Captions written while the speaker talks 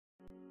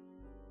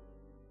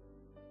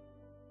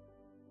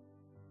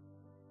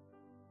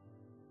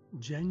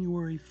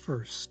January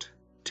 1st,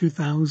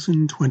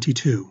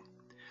 2022.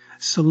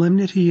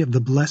 Solemnity of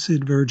the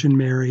Blessed Virgin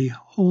Mary,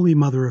 Holy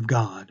Mother of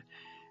God,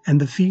 and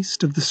the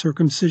Feast of the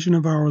Circumcision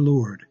of our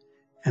Lord,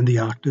 and the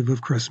Octave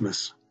of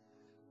Christmas.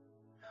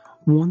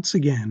 Once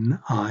again,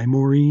 I,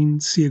 Maureen,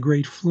 see a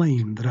great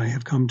flame that I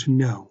have come to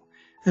know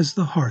as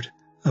the heart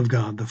of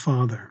God the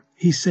Father.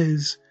 He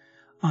says,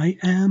 I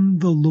am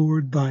the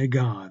Lord thy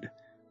God.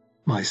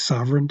 My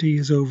sovereignty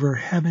is over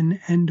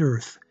heaven and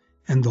earth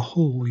and the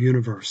whole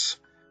universe,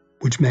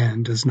 which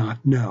man does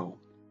not know.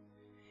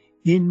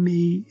 In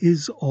me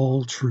is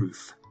all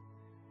truth.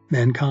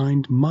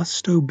 Mankind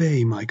must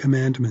obey my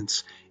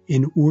commandments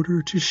in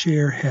order to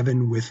share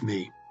heaven with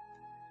me.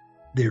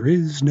 There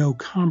is no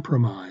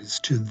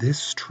compromise to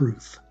this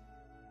truth.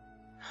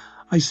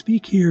 I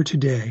speak here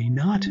today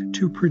not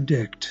to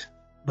predict,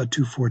 but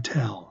to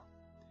foretell.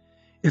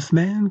 If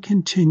man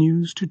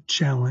continues to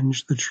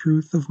challenge the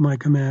truth of my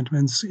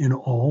commandments in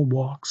all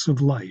walks of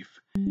life,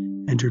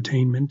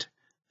 entertainment,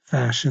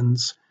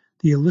 fashions,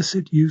 the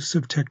illicit use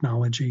of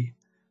technology,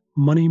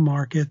 money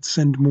markets,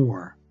 and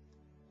more,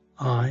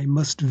 I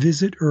must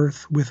visit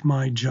earth with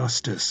my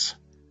justice,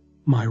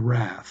 my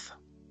wrath.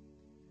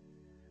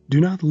 Do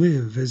not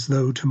live as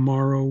though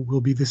tomorrow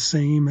will be the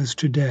same as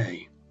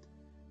today.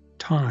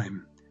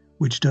 Time,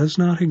 which does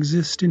not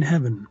exist in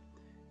heaven,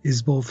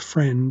 is both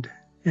friend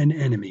and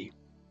enemy.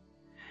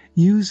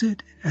 Use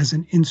it as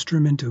an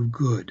instrument of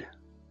good.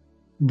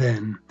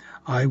 Then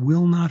I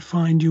will not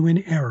find you in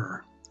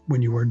error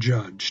when you are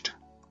judged.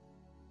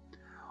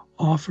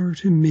 Offer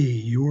to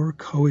me your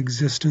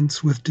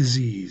coexistence with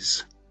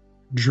disease,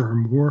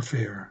 germ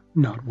warfare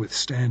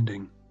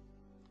notwithstanding.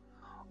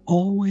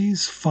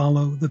 Always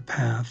follow the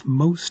path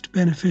most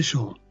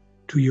beneficial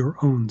to your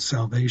own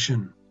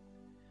salvation.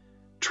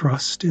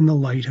 Trust in the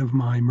light of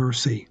my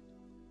mercy.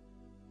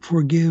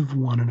 Forgive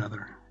one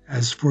another,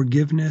 as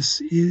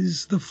forgiveness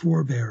is the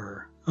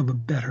forebearer of a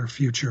better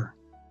future.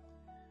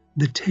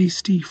 The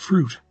tasty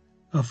fruit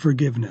of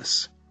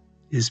forgiveness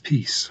is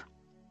peace.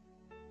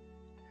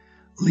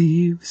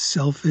 Leave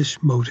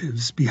selfish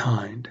motives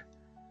behind.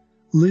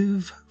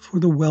 Live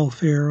for the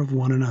welfare of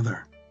one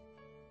another.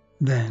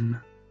 Then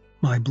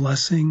my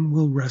blessing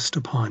will rest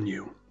upon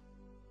you.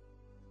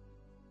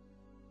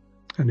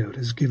 A note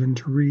is given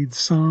to read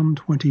Psalm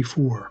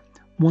 24,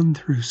 1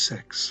 through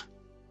 6.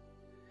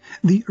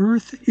 The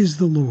earth is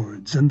the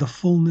Lord's, and the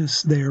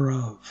fullness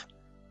thereof,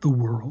 the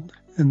world,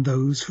 and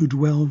those who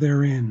dwell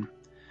therein.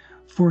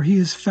 For he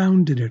has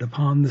founded it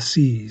upon the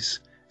seas,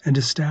 and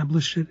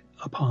established it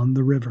upon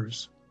the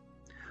rivers.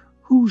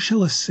 Who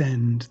shall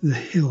ascend the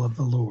hill of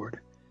the Lord,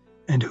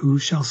 and who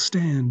shall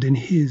stand in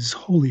his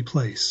holy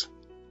place?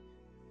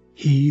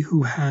 He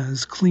who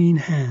has clean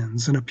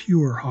hands and a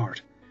pure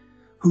heart,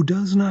 who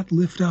does not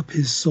lift up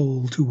his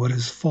soul to what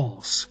is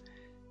false,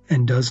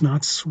 and does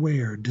not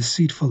swear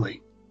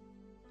deceitfully.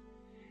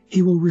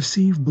 He will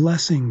receive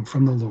blessing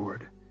from the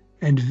Lord,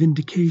 and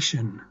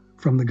vindication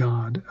from the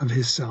God of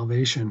his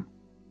salvation.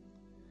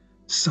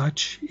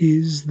 Such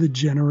is the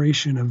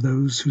generation of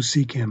those who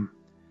seek him,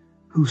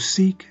 who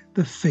seek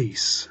the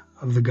face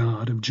of the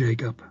God of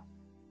Jacob.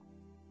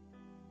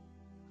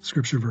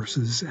 Scripture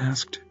verses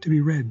asked to be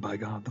read by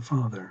God the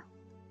Father.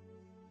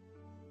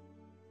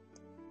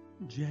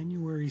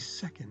 January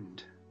 2nd,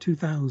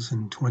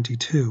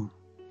 2022.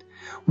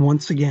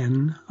 Once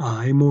again,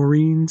 I,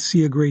 Maureen,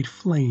 see a great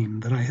flame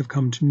that I have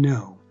come to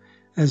know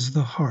as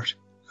the heart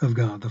of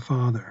God the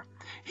Father.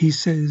 He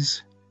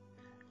says,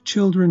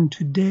 Children,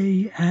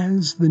 today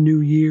as the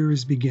new year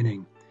is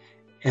beginning,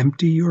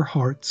 empty your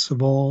hearts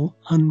of all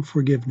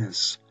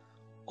unforgiveness,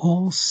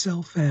 all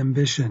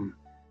self-ambition,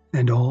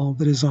 and all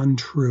that is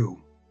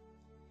untrue.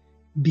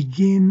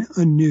 Begin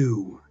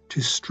anew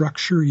to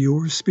structure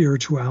your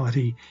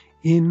spirituality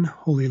in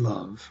holy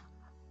love.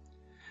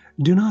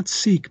 Do not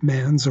seek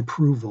man's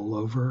approval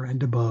over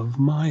and above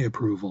my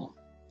approval.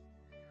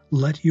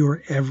 Let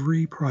your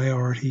every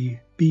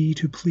priority be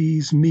to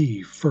please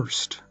me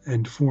first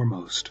and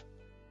foremost.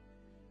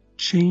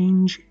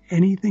 Change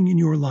anything in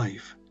your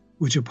life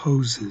which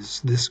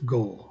opposes this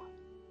goal.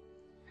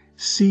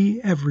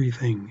 See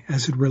everything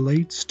as it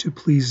relates to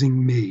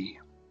pleasing me.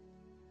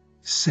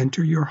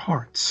 Center your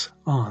hearts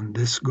on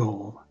this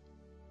goal.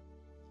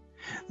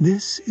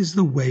 This is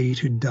the way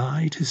to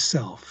die to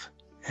self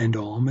and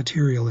all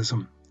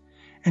materialism,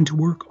 and to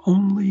work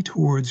only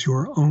towards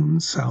your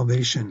own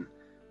salvation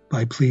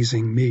by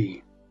pleasing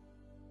me.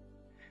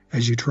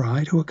 As you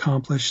try to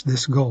accomplish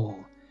this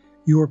goal,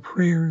 your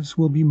prayers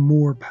will be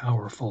more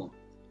powerful.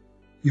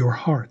 Your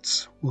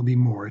hearts will be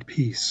more at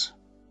peace.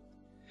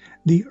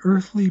 The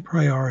earthly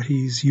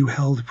priorities you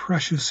held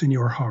precious in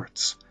your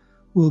hearts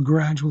will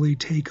gradually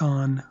take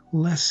on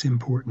less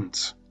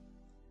importance.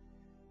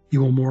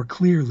 You will more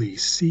clearly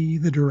see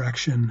the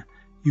direction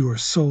your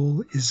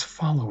soul is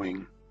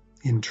following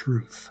in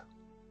truth.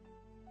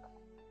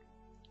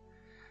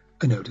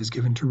 A note is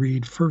given to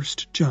read 1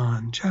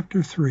 John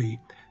chapter 3,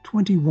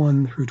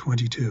 21 through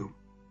 22.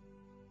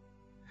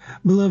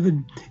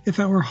 Beloved, if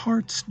our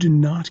hearts do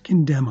not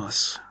condemn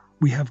us,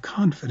 we have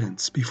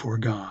confidence before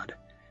God,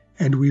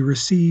 and we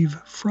receive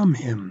from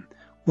him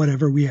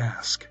whatever we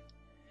ask,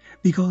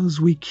 because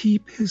we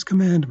keep his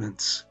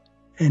commandments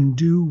and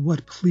do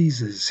what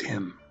pleases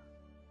him.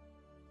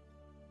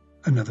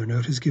 Another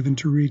note is given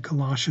to read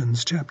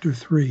Colossians chapter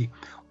 3,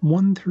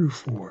 1 through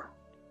 4.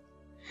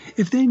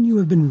 If then you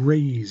have been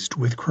raised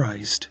with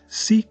Christ,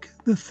 seek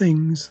the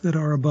things that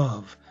are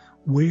above,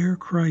 where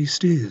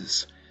Christ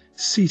is,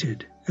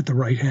 seated at the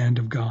right hand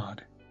of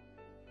God.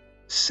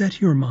 Set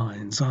your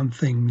minds on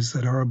things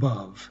that are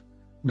above,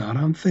 not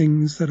on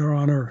things that are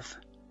on earth.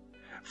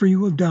 For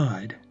you have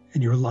died,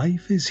 and your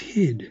life is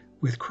hid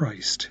with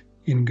Christ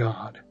in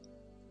God.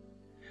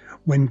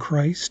 When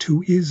Christ,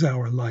 who is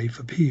our life,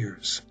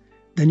 appears,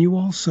 then you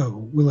also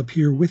will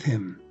appear with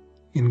him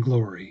in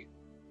glory.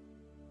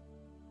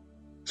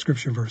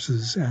 Scripture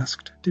verses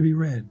asked to be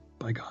read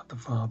by God the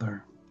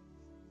Father.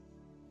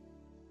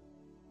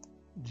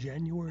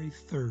 January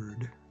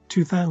 3rd,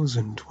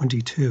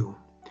 2022.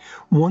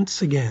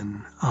 Once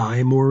again,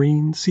 I,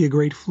 Maureen, see a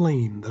great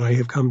flame that I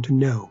have come to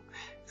know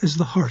as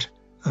the heart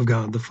of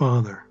God the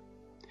Father.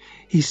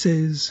 He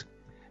says,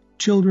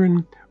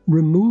 "Children,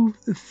 remove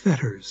the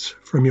fetters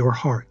from your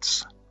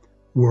hearts,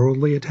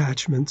 worldly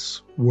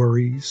attachments,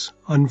 worries,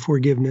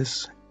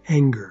 unforgiveness,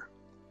 anger,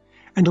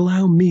 and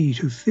allow me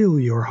to fill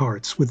your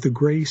hearts with the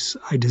grace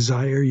I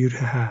desire you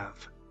to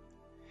have.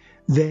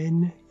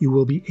 Then you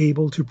will be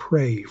able to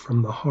pray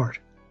from the heart.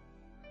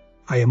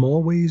 I am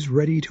always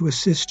ready to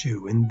assist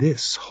you in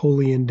this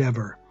holy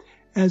endeavor,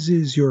 as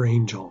is your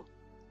angel.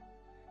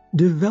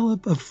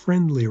 Develop a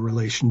friendly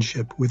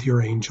relationship with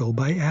your angel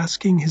by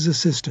asking his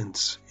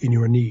assistance in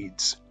your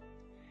needs.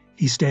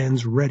 He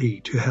stands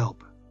ready to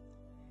help.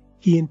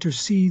 He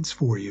intercedes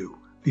for you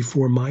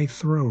before my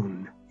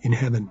throne in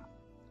heaven.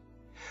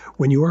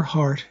 When your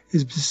heart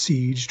is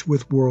besieged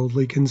with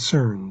worldly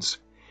concerns,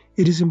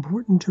 it is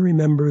important to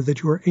remember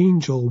that your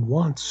angel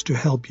wants to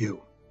help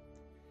you.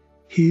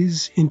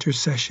 His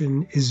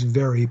intercession is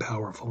very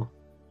powerful.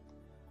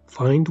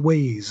 Find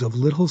ways of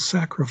little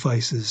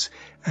sacrifices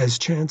as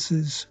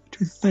chances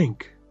to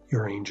thank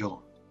your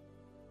angel."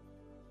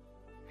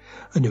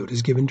 A note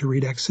is given to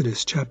read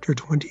Exodus chapter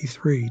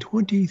 23,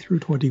 20 through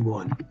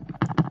 21.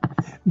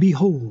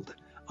 "Behold,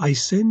 I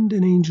send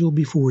an angel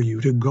before you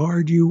to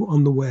guard you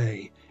on the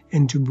way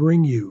and to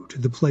bring you to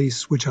the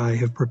place which I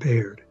have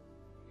prepared.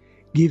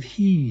 Give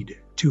heed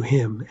to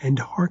him and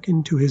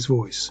hearken to his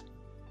voice.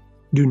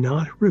 Do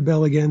not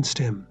rebel against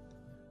him,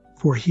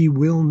 for he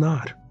will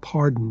not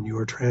pardon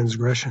your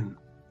transgression.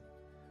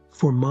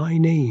 For my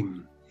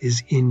name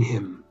is in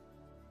him."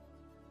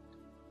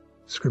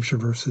 Scripture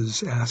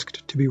verses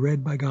asked to be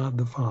read by God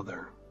the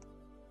Father.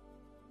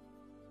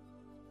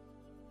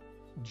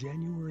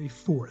 January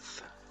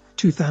 4th,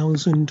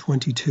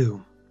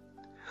 2022.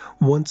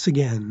 Once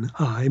again,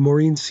 I,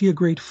 Maureen, see a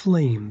great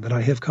flame that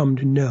I have come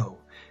to know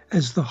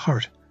as the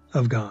heart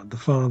of God the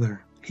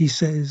Father. He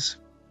says,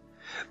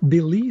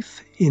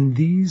 "Belief in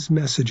these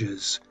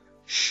messages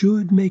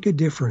should make a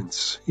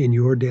difference in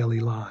your daily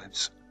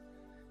lives.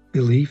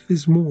 Belief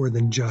is more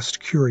than just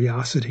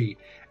curiosity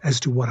as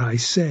to what I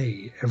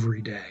say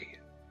every day.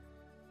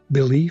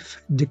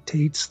 Belief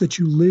dictates that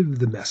you live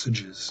the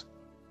messages.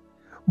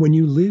 When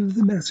you live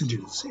the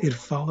messages, it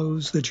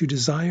follows that you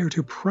desire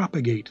to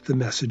propagate the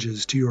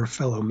messages to your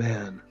fellow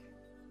man.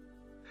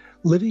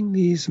 Living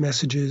these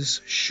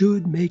messages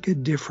should make a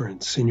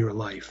difference in your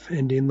life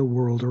and in the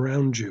world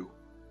around you.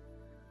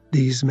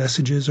 These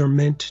messages are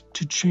meant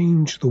to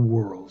change the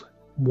world,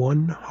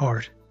 one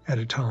heart at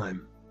a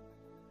time.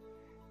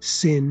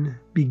 Sin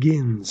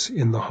begins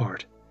in the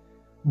heart,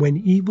 when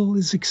evil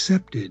is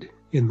accepted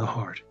in the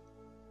heart.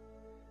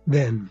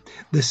 Then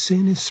the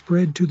sin is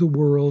spread to the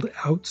world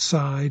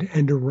outside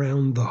and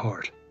around the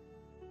heart.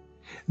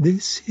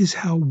 This is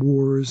how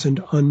wars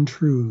and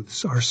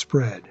untruths are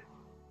spread.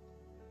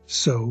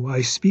 So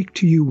I speak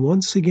to you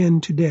once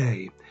again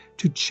today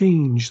to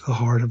change the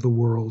heart of the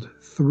world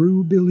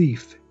through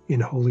belief in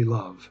holy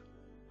love.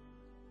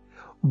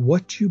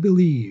 What you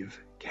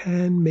believe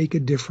can make a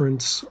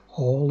difference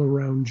all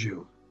around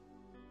you.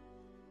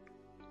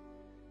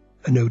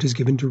 A note is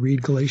given to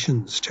read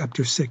Galatians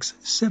chapter 6,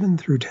 7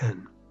 through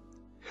 10.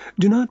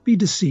 Do not be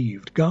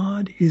deceived.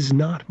 God is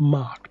not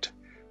mocked.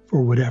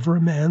 For whatever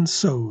a man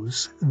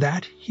sows,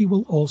 that he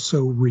will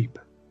also reap.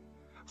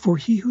 For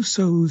he who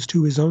sows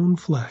to his own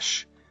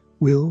flesh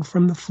will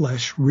from the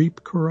flesh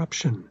reap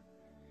corruption.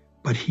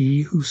 But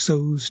he who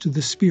sows to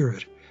the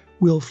Spirit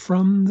will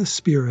from the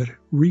Spirit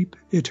reap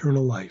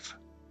eternal life.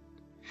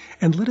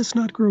 And let us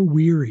not grow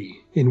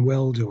weary in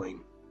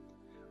well-doing,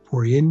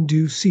 for in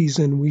due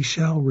season we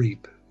shall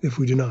reap if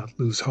we do not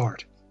lose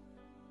heart.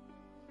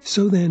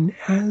 So then,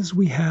 as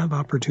we have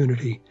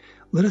opportunity,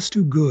 let us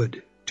do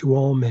good to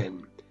all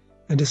men,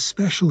 and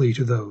especially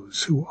to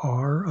those who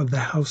are of the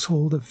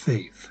household of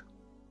faith.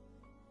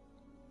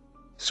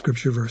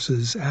 Scripture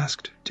verses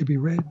asked to be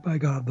read by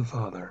God the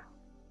Father.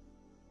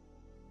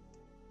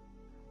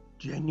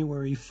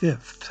 January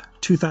 5th,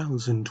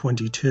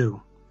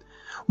 2022.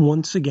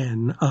 Once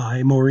again,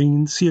 I,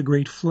 Maureen, see a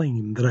great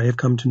flame that I have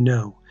come to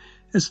know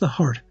as the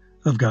heart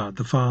of God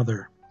the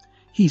Father.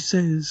 He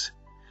says,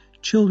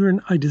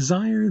 "Children, I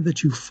desire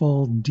that you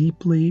fall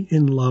deeply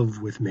in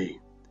love with me,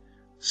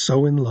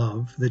 so in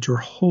love that your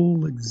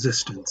whole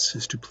existence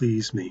is to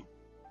please me.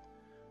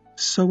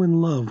 So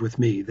in love with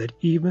me that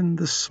even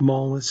the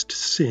smallest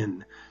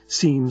sin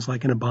seems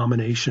like an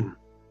abomination.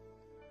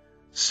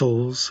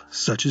 Souls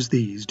such as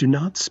these do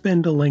not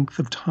spend a length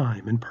of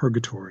time in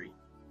purgatory.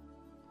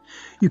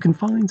 You can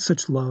find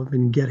such love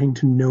in getting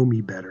to know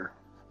me better.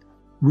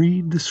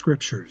 Read the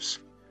scriptures.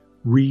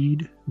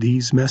 Read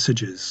these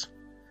messages.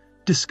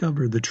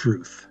 Discover the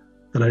truth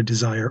that I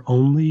desire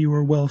only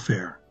your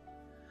welfare.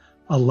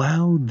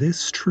 Allow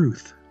this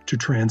truth to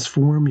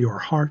transform your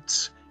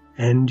hearts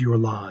and your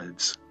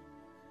lives.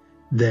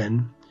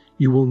 Then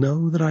you will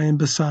know that I am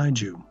beside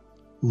you,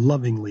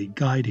 lovingly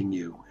guiding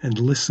you and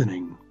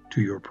listening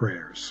to your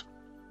prayers."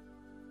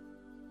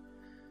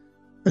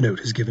 A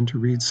note is given to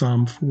read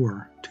Psalm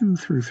 4, 2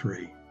 through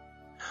 3.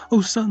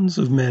 "O sons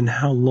of men,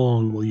 how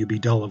long will you be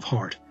dull of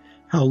heart?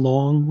 How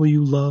long will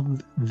you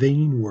love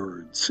vain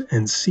words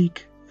and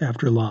seek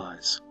after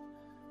lies?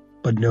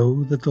 But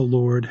know that the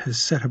Lord has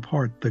set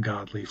apart the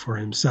godly for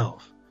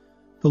himself.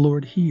 The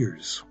Lord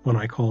hears when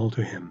I call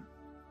to him."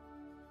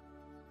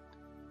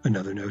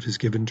 Another note is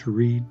given to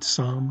read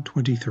Psalm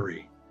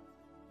 23.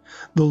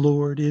 "The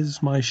Lord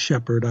is my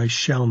shepherd, I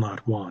shall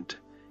not want.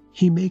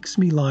 He makes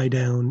me lie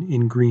down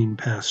in green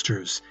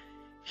pastures.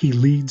 He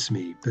leads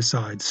me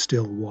beside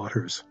still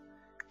waters.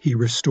 He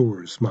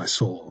restores my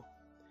soul.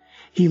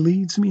 He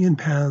leads me in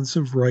paths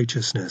of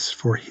righteousness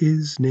for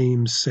his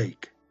name's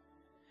sake.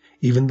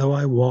 Even though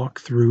I walk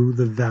through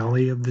the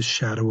valley of the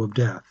shadow of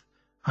death,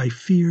 I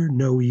fear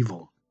no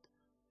evil,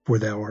 for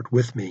thou art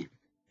with me.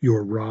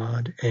 Your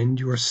rod and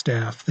your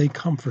staff, they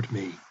comfort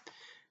me.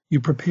 You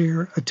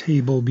prepare a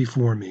table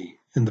before me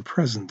in the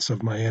presence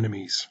of my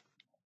enemies.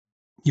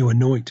 You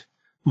anoint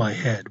my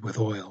head with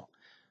oil.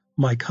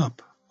 My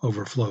cup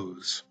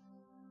overflows.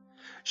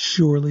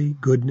 Surely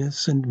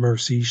goodness and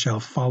mercy shall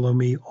follow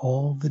me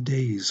all the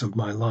days of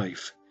my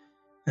life,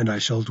 and I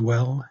shall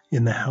dwell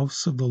in the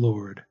house of the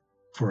Lord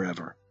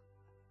forever."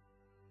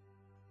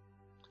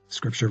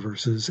 Scripture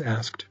verses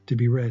asked to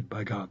be read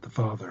by God the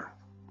Father.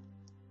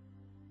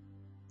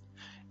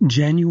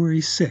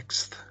 January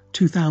 6th,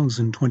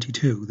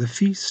 2022, the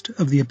Feast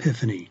of the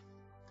Epiphany.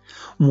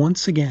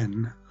 Once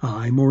again,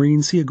 I,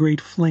 Maureen, see a great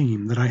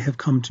flame that I have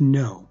come to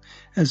know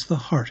as the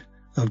heart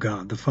of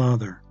God the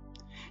Father.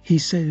 He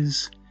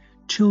says,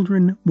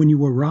 "Children, when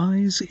you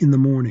arise in the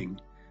morning,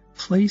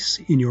 place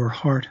in your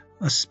heart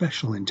a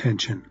special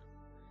intention.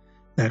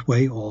 That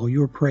way all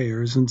your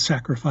prayers and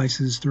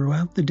sacrifices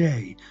throughout the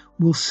day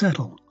will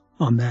settle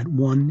on that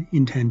one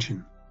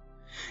intention.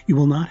 You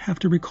will not have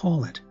to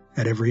recall it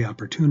at every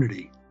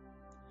opportunity.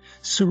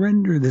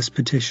 Surrender this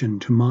petition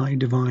to my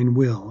divine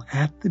will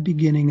at the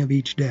beginning of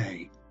each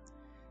day.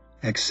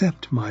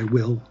 Accept my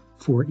will,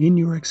 for in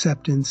your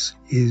acceptance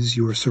is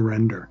your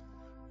surrender.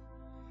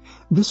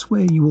 This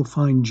way you will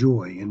find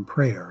joy in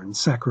prayer and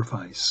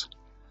sacrifice.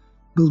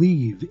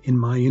 Believe in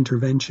my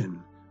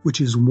intervention,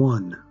 which is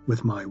one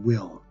with my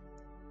will.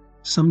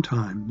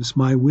 Sometimes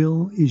my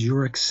will is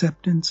your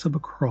acceptance of a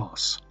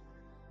cross.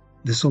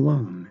 This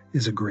alone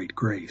is a great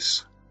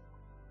grace.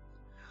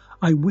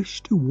 I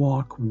wish to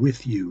walk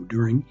with you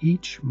during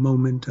each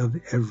moment of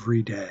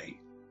every day,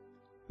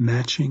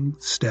 matching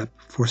step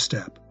for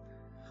step,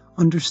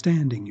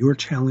 understanding your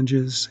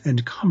challenges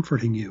and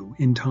comforting you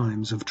in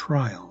times of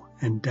trial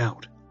and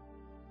doubt.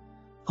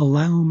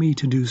 Allow me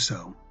to do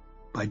so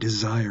by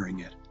desiring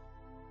it."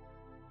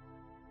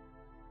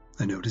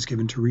 A note is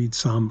given to read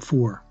Psalm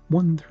 4,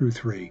 1 through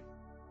 3.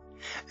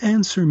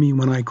 "Answer me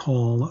when I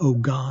call, O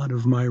God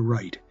of my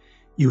right.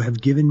 You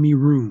have given me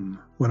room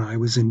when I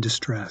was in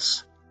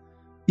distress.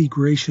 Be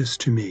gracious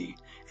to me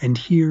and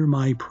hear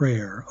my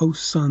prayer, O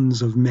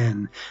sons of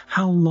men.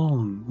 How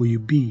long will you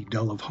be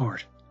dull of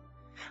heart?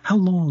 How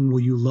long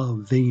will you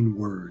love vain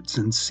words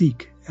and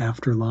seek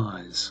after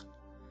lies?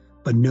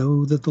 But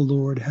know that the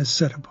Lord has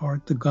set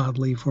apart the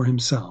godly for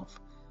himself.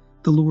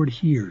 The Lord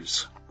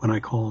hears when I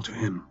call to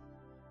him."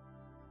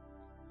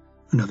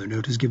 Another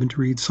note is given to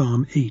read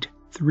Psalm 8,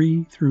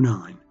 3 through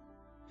 9.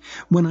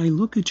 "When I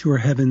look at your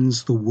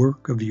heavens, the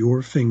work of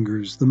your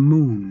fingers, the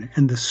moon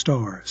and the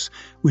stars,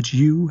 which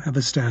you have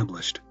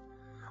established.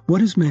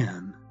 What is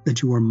man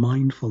that you are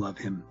mindful of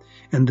him,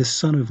 and the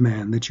Son of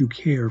Man that you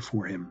care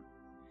for him?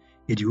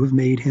 Yet you have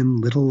made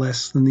him little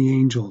less than the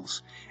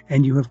angels,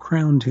 and you have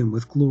crowned him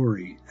with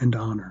glory and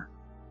honor.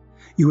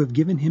 You have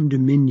given him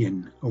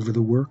dominion over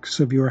the works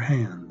of your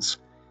hands.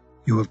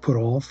 You have put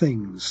all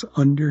things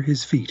under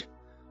his feet,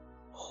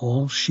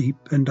 all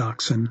sheep and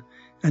oxen,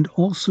 and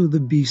also the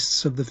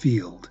beasts of the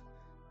field,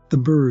 the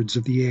birds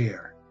of the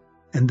air,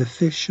 and the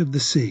fish of the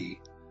sea,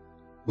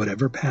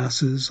 whatever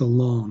passes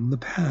along the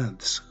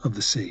paths of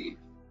the sea."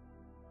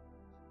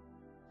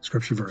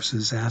 Scripture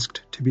verses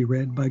asked to be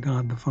read by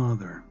God the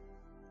Father.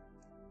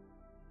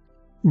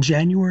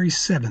 January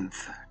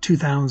 7th,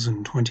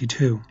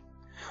 2022.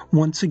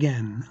 Once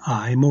again,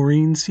 I,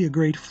 Maureen, see a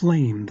great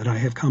flame that I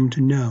have come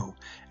to know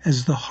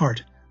as the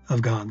heart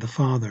of God the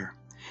Father.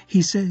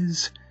 He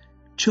says,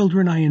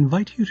 Children, I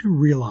invite you to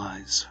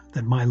realize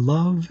that my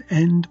love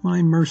and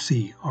my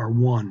mercy are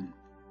one.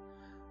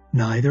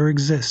 Neither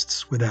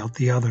exists without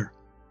the other.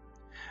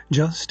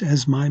 Just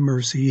as my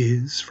mercy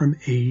is from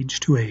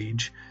age to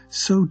age,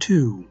 so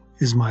too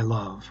is my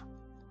love.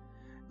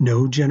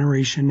 No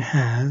generation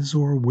has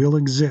or will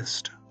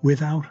exist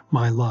without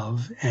my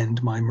love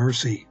and my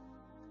mercy.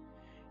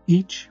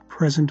 Each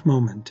present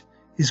moment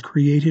is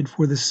created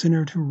for the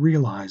sinner to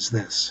realize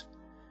this,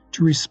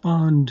 to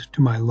respond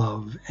to my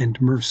love and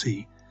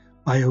mercy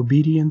by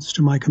obedience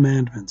to my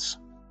commandments,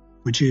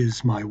 which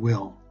is my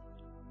will.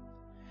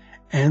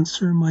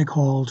 Answer my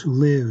call to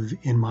live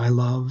in my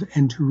love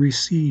and to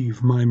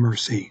receive my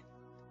mercy.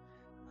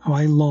 How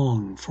I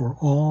long for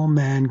all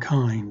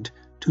mankind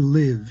to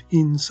live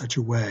in such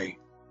a way.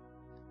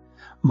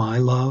 My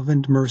love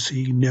and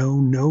mercy know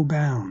no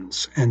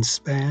bounds and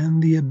span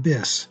the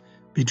abyss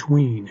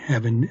between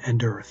heaven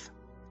and earth.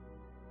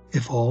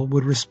 If all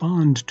would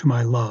respond to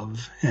my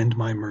love and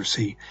my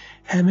mercy,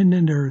 heaven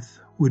and earth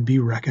would be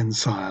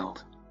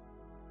reconciled.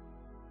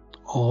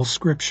 All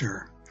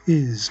Scripture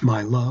is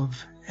my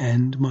love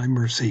and my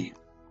mercy.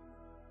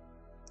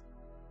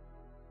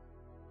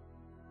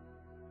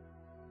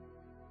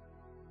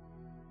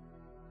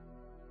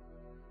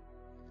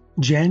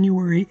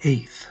 January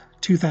 8th,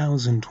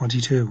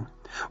 2022.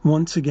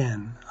 Once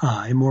again,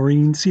 I,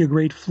 Maureen, see a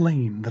great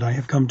flame that I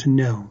have come to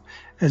know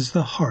as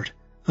the heart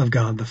of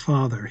God the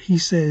Father. He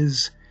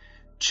says,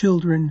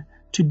 "Children,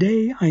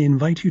 today I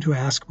invite you to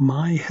ask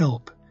my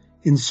help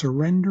in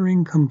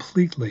surrendering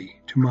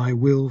completely to my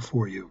will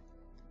for you.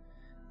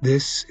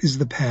 This is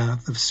the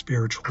path of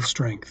spiritual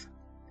strength.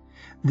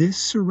 This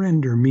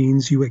surrender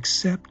means you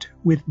accept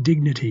with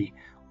dignity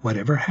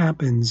whatever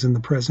happens in the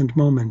present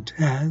moment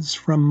as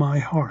from my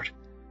heart,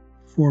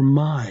 for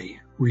my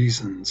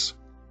reasons.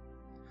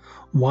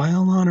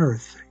 While on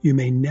earth, you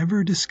may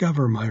never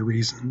discover my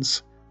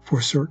reasons for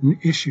certain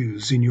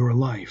issues in your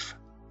life.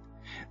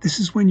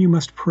 This is when you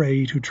must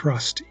pray to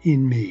trust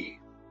in me.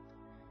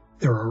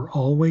 There are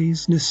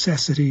always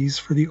necessities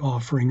for the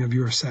offering of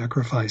your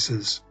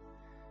sacrifices.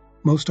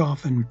 Most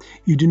often,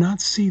 you do not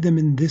see them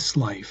in this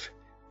life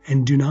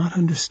and do not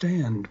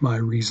understand my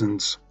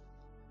reasons.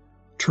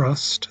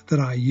 Trust that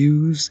I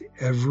use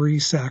every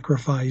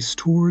sacrifice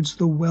towards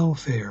the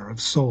welfare of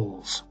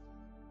souls.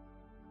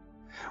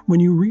 When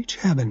you reach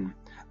heaven,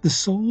 the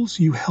souls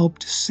you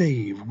helped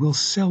save will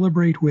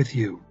celebrate with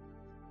you.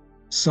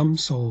 Some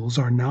souls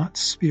are not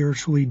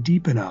spiritually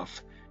deep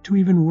enough to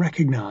even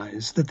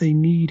recognize that they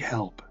need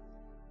help.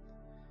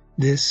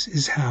 This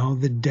is how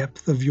the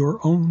depth of your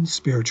own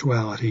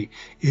spirituality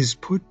is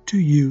put to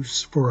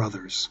use for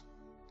others.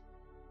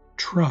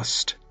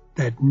 Trust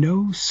that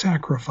no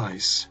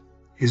sacrifice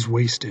is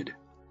wasted."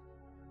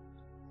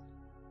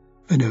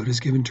 A note is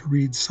given to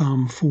read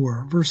Psalm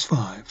 4, verse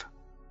 5.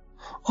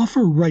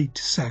 "Offer right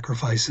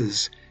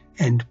sacrifices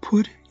and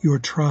put your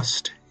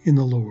trust in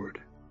the Lord."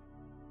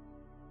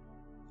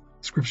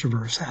 Scripture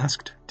verse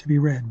asked to be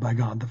read by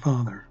God the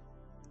Father.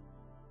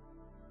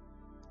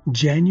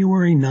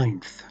 January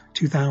 9th,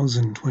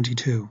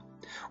 2022.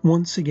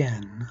 Once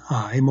again,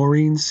 I,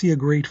 Maureen, see a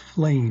great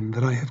flame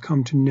that I have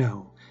come to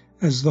know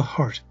as the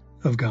heart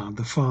of God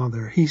the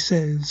Father. He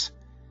says,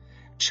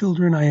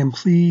 "Children, I am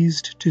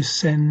pleased to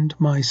send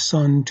my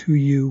Son to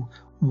you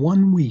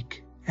 1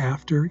 week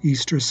after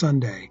Easter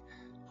Sunday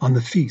on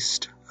the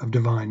Feast of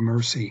Divine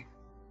Mercy.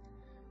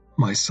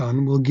 My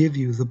Son will give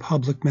you the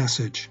public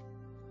message.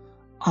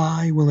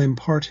 I will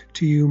impart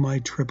to you my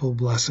triple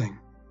blessing.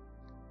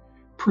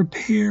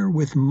 Prepare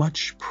with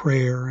much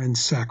prayer and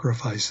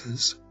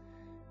sacrifices.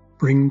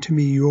 Bring to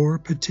me your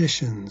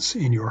petitions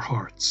in your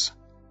hearts.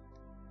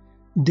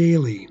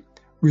 Daily,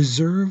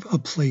 reserve a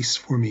place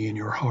for me in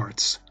your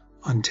hearts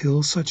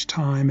until such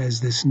time as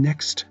this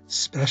next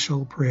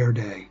special prayer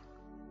day.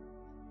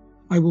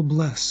 I will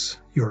bless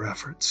your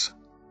efforts."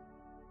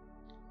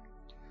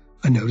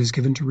 A note is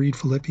given to read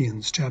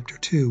Philippians chapter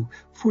 2,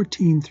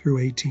 14 through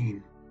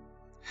 18.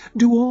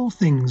 "Do all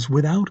things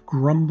without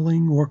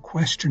grumbling or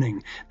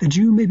questioning, that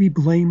you may be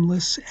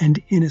blameless and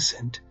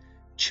innocent,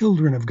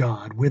 children of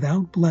God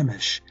without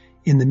blemish,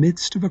 in the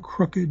midst of a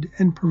crooked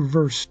and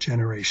perverse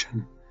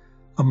generation,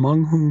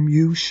 among whom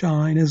you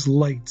shine as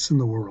lights in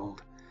the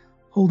world,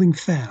 holding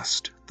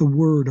fast the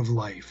word of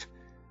life,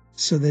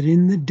 so that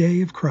in the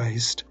day of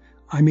Christ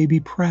I may be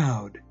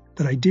proud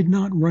that I did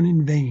not run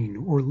in vain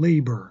or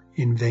labor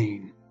in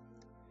vain."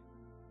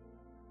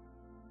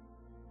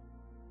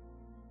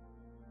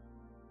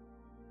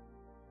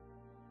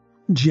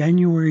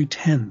 January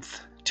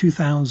 10th,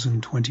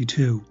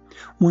 2022.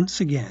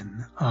 Once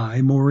again,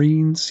 I,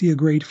 Maureen, see a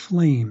great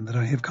flame that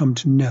I have come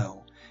to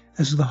know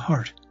as the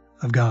heart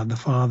of God the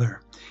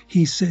Father.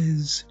 He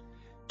says,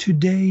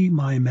 "Today,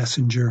 my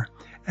messenger,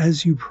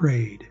 as you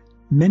prayed,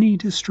 many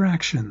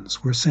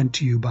distractions were sent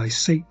to you by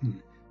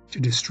Satan to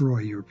destroy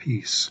your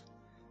peace.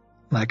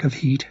 Lack of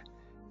heat,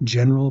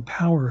 general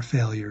power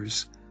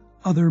failures,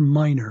 other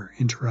minor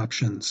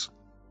interruptions.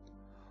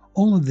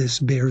 All of this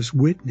bears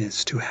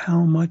witness to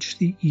how much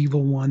the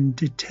evil one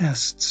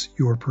detests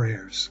your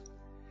prayers.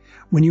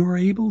 When you are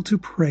able to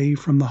pray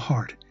from the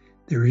heart,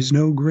 there is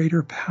no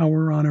greater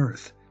power on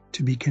earth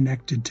to be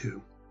connected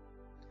to.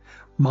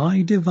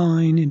 My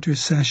divine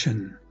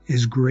intercession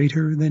is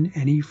greater than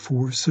any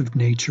force of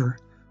nature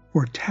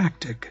or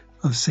tactic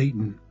of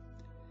Satan.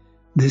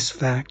 This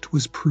fact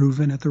was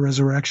proven at the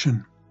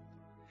resurrection.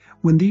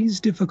 When these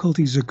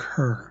difficulties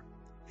occur,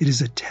 it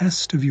is a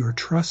test of your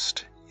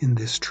trust in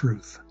this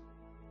truth.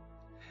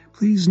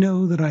 Please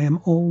know that I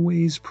am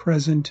always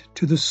present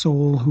to the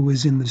soul who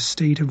is in the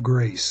state of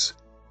grace.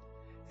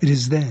 It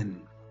is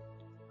then,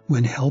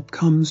 when help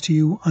comes to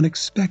you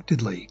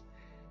unexpectedly,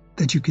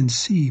 that you can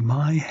see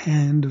my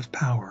hand of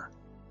power.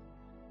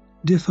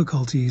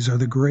 Difficulties are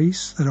the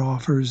grace that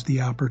offers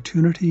the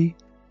opportunity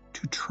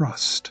to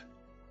trust.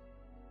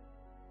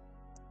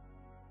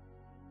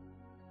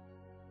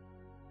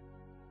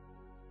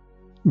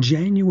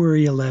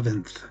 January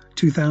 11th,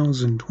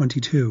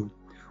 2022.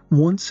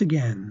 Once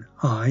again,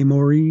 I,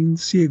 Maureen,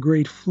 see a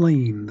great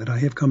flame that I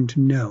have come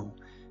to know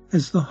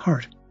as the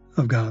heart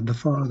of God the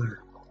Father.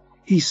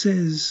 He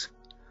says,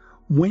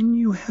 "When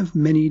you have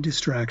many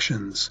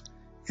distractions,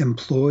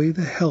 employ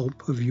the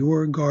help of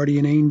your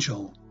guardian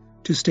angel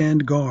to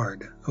stand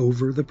guard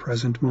over the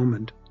present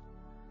moment.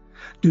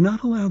 Do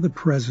not allow the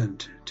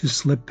present to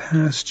slip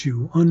past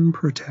you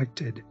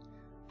unprotected,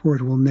 for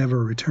it will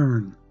never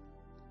return.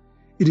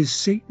 It is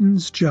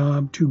Satan's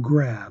job to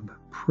grab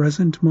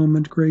present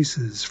moment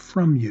graces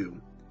from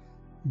you,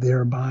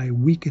 thereby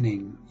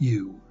weakening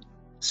you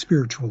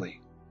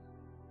spiritually.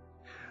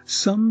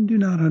 Some do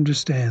not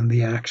understand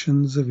the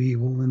actions of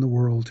evil in the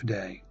world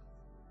today.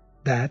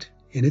 That,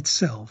 in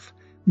itself,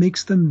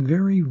 makes them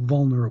very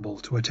vulnerable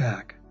to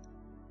attack.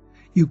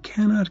 You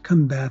cannot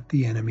combat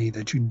the enemy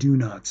that you do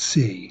not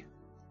see.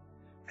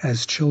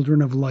 As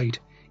children of light,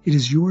 it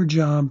is your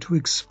job to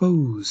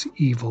expose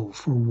evil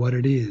for what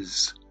it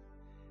is.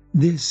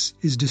 This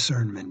is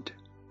discernment.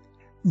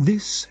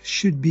 This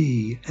should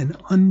be an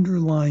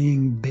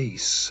underlying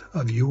base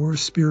of your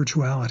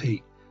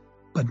spirituality,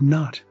 but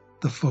not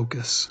the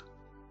focus.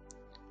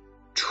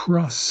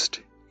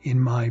 Trust in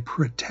my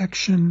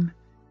protection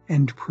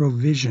and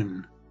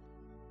provision,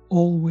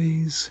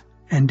 always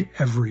and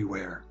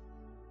everywhere."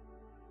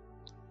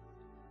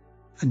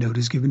 A note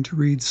is given to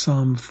read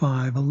Psalm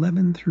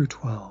 5:11 through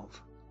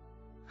 12.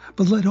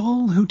 "But let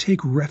all who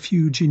take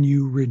refuge in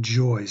you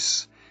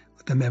rejoice.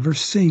 Let them ever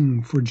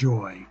sing for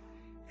joy,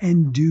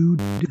 and do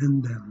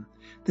defend them,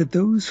 that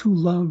those who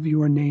love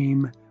your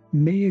name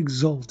may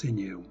exult in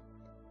you.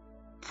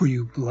 For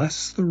you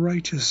bless the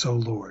righteous, O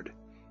Lord.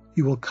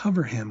 You will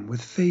cover him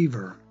with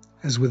favor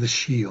as with a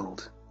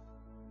shield."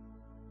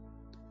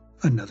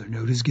 Another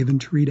note is given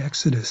to read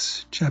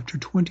Exodus chapter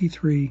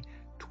 23,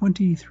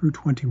 20 through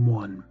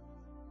 21.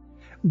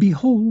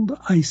 "Behold,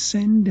 I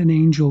send an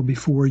angel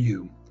before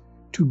you,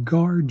 to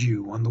guard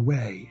you on the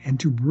way, and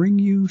to bring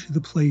you to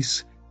the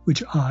place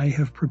which I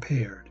have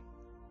prepared.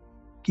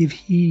 Give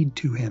heed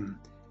to him,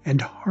 and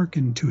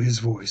hearken to his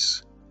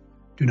voice.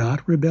 Do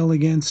not rebel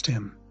against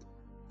him,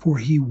 for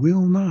he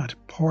will not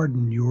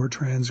pardon your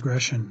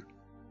transgression,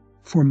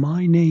 for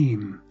my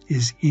name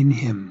is in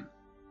him."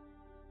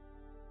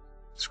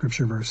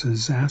 Scripture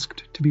verses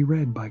asked to be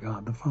read by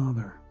God the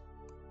Father.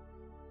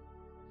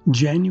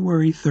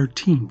 January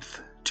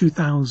 13th,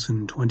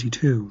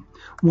 2022.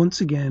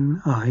 Once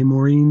again, I,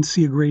 Maureen,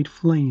 see a great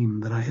flame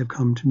that I have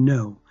come to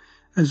know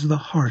as the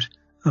heart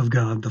of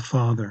God the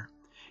Father.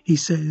 He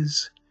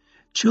says,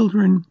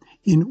 "Children,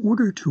 in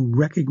order to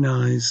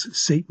recognize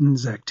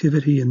Satan's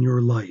activity in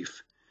your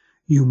life,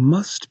 you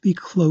must be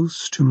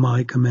close to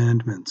my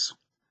commandments.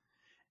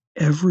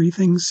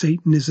 Everything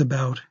Satan is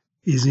about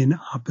is in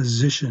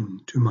opposition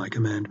to my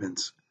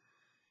commandments.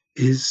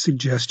 His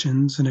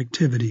suggestions and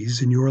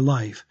activities in your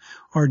life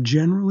are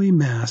generally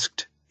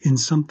masked in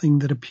something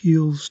that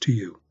appeals to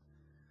you.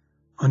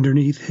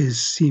 Underneath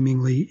his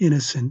seemingly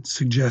innocent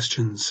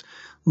suggestions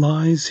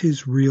lies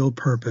his real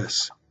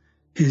purpose,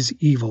 his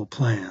evil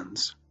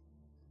plans.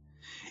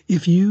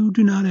 If you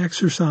do not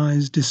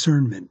exercise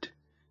discernment,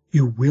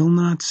 you will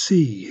not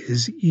see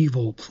his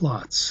evil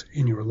plots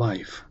in your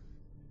life.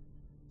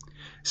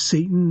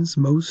 Satan's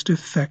most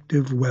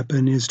effective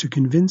weapon is to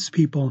convince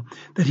people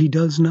that he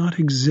does not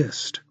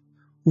exist,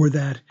 or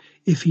that,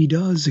 if he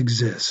does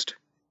exist,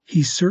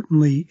 he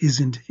certainly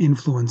isn't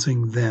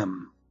influencing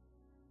them.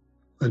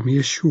 Let me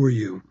assure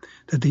you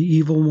that the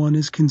evil one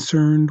is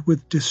concerned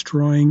with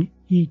destroying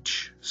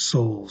each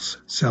soul's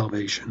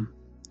salvation.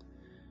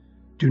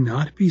 Do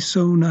not be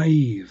so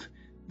naive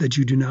that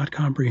you do not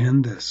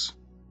comprehend this.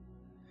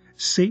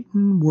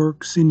 Satan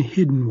works in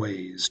hidden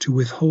ways to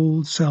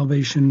withhold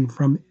salvation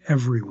from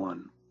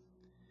everyone.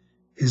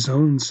 His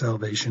own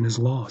salvation is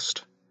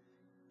lost.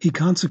 He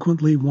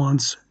consequently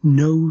wants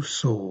no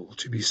soul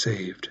to be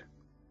saved.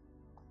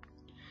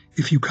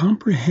 If you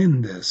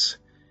comprehend this,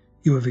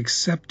 you have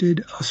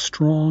accepted a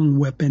strong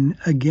weapon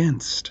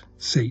against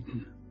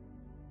Satan.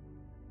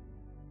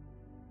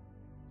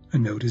 A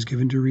note is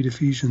given to read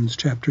Ephesians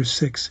chapter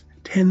 6,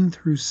 10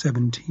 through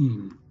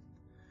 17.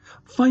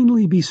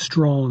 "Finally be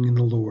strong in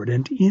the Lord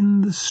and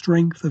in the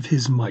strength of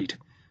his might.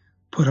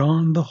 Put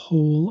on the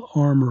whole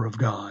armor of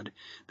God,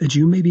 that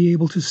you may be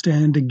able to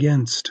stand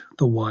against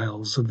the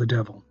wiles of the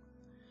devil.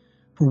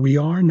 For we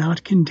are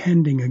not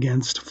contending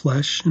against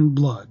flesh and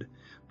blood,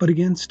 but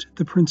against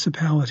the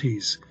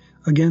principalities,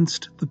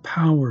 against the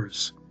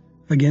powers,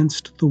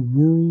 against the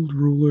world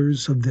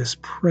rulers of this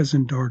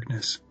present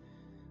darkness,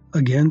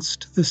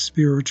 against the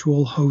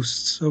spiritual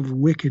hosts of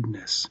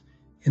wickedness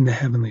in the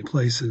heavenly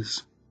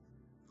places.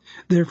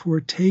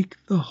 Therefore take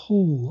the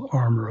whole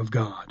armor of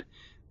God,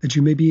 that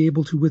you may be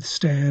able to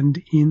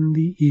withstand in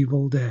the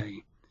evil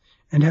day,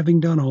 and having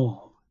done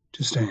all,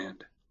 to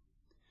stand.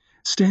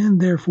 Stand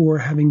therefore,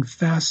 having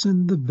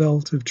fastened the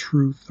belt of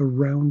truth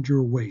around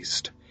your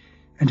waist,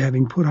 and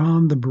having put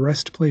on the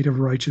breastplate of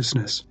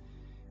righteousness,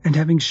 and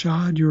having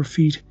shod your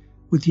feet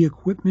with the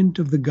equipment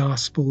of the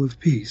gospel of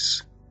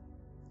peace.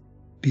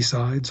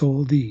 Besides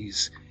all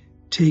these,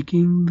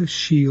 taking the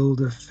shield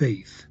of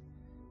faith,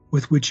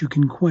 with which you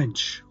can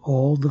quench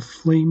all the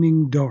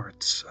flaming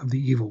darts of the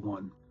evil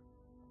one.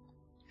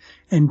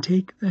 And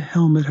take the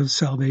helmet of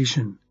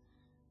salvation,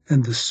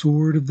 and the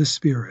sword of the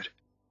Spirit,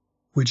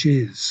 which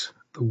is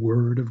the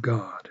Word of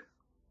God.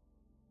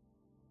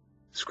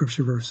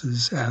 Scripture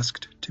verses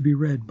asked to be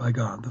read by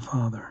God the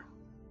Father.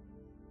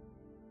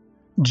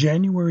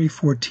 January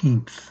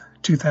 14th,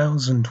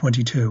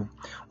 2022.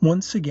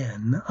 Once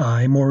again,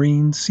 I,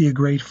 Maureen, see a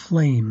great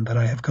flame that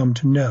I have come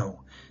to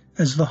know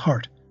as the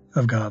heart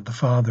of God the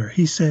Father.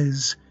 He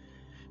says,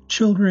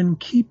 "Children,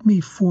 keep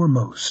me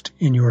foremost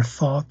in your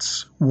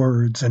thoughts,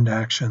 words, and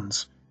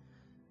actions.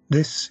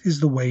 This is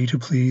the way to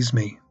please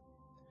me.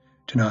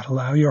 Do not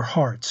allow your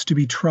hearts to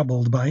be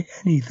troubled by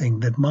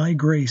anything that my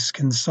grace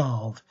can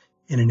solve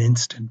in an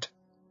instant.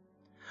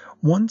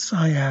 Once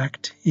I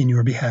act in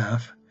your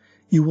behalf,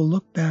 you will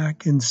look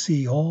back and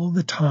see all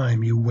the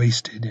time you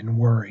wasted in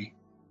worry.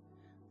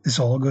 This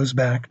all goes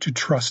back to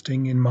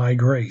trusting in my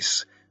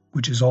grace,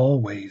 which is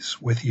always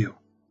with you.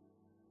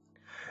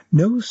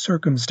 No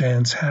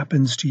circumstance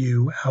happens to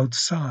you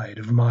outside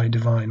of my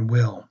divine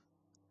will.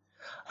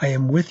 I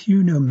am with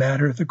you no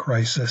matter the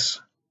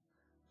crisis.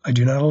 I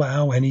do not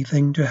allow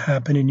anything to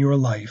happen in your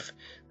life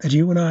that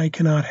you and I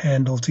cannot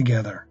handle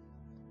together.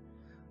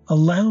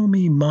 Allow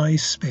me my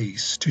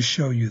space to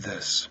show you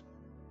this.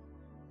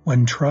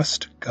 When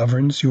trust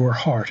governs your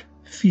heart,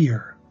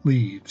 fear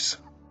leaves.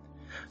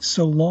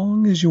 So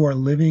long as you are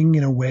living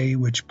in a way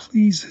which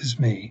pleases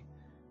me,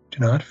 do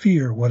not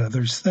fear what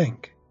others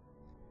think.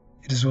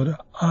 It is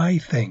what I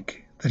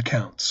think that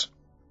counts.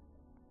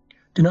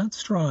 Do not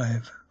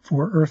strive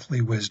for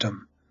earthly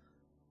wisdom,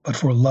 but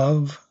for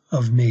love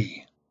of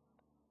me."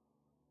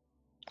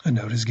 A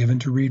note is given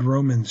to read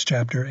Romans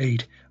chapter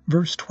 8,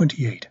 verse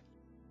 28.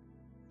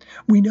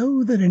 We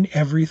know that in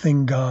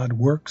everything God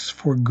works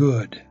for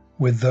good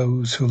with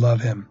those who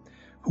love him,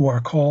 who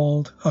are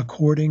called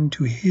according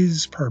to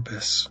his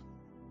purpose.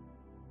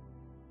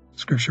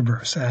 Scripture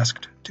verse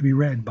asked to be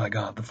read by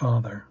God the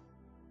Father.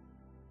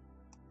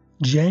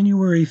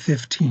 January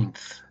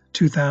 15th,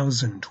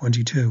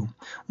 2022.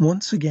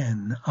 Once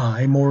again,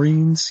 I,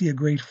 Maureen, see a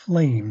great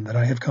flame that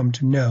I have come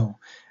to know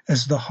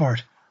as the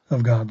heart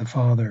of God the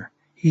Father.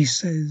 He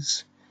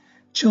says,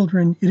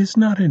 "Children, it is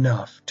not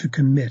enough to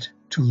commit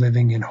to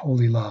living in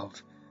holy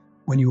love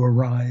when you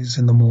arise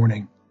in the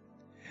morning.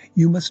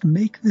 You must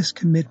make this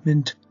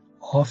commitment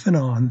off and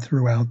on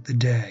throughout the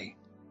day.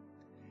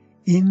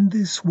 In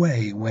this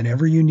way,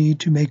 whenever you need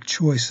to make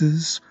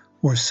choices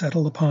or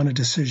settle upon a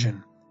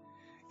decision,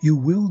 you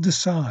will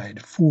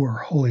decide for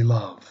holy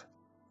love.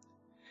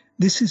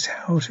 This is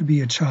how to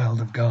be a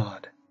child of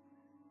God.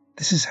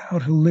 This is how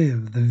to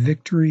live the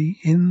victory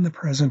in the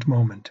present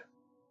moment.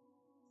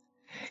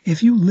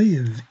 If you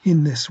live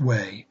in this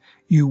way,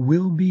 you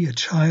will be a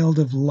child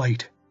of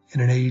light in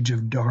an age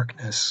of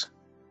darkness.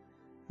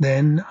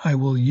 Then I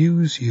will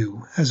use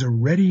you as a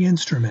ready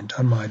instrument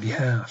on my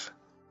behalf.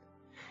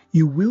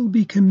 You will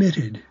be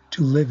committed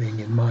to living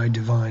in my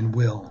divine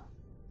will.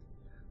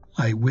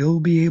 I will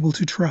be able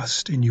to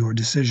trust in your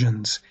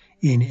decisions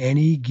in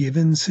any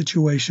given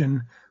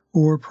situation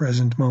or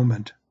present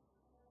moment.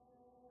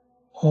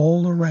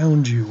 All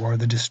around you are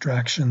the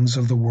distractions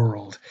of the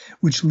world,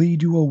 which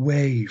lead you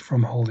away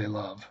from holy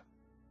love.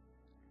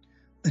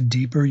 The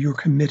deeper your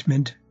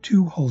commitment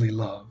to holy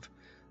love,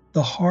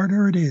 the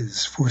harder it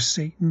is for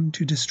Satan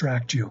to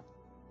distract you.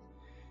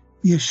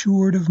 Be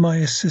assured of my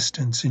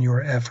assistance in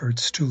your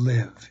efforts to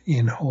live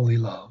in holy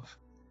love.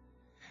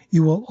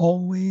 You will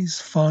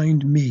always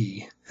find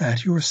me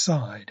at your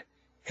side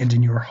and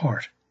in your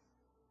heart.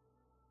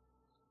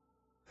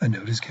 A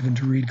note is given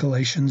to read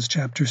Galatians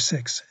chapter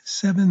 6,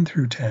 7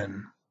 through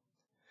 10.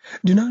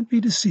 Do not be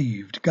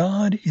deceived.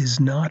 God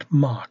is not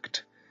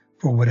mocked.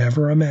 For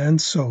whatever a man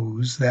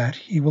sows, that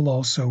he will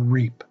also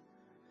reap.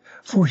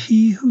 For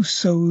he who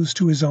sows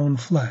to his own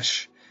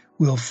flesh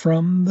will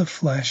from the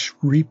flesh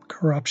reap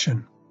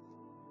corruption.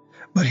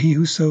 But he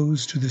who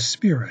sows to the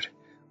Spirit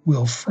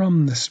will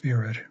from the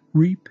Spirit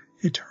reap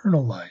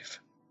eternal life.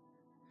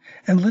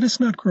 And let us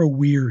not grow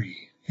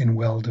weary in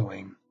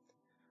well-doing,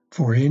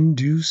 for in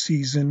due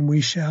season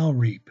we shall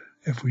reap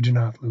if we do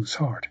not lose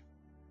heart.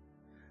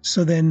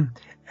 So then,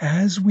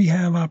 as we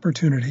have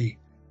opportunity,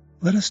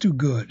 let us do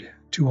good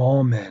to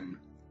all men,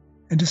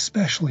 and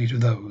especially to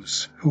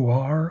those who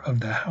are of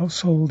the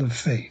household of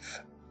faith.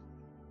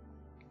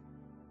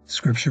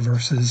 Scripture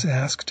verses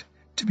asked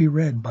to be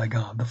read by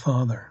God the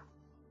Father.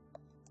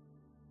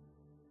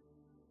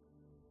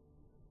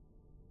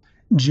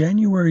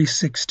 January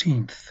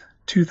 16th,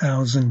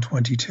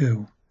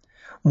 2022.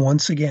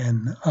 Once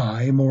again,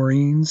 I,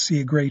 Maureen, see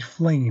a great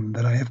flame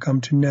that I have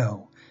come to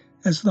know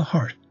as the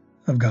heart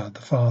of God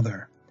the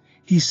Father.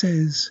 He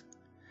says,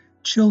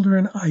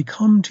 "Children, I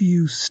come to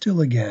you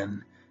still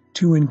again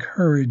to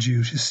encourage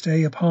you to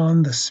stay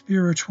upon the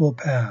spiritual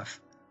path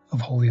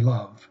of holy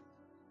love.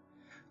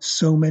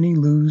 So many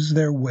lose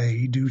their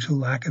way due to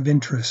lack of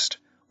interest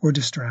or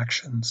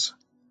distractions.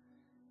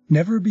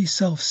 Never be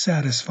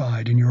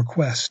self-satisfied in your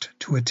quest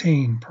to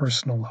attain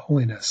personal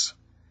holiness.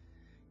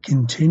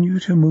 Continue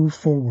to move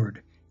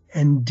forward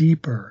and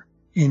deeper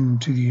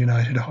into the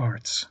united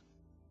hearts.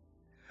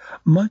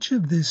 Much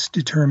of this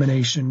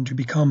determination to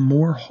become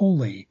more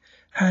holy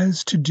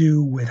has to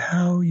do with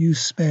how you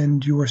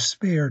spend your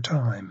spare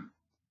time.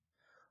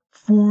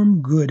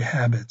 Form good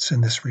habits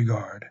in this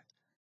regard,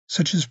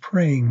 such as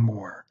praying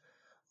more,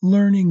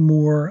 learning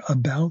more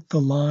about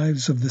the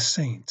lives of the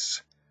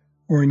saints,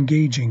 or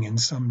engaging in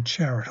some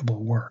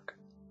charitable work.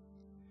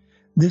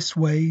 This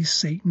way,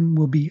 Satan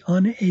will be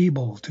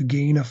unable to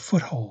gain a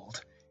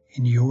foothold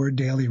in your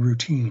daily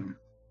routine.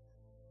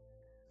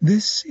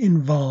 This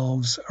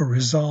involves a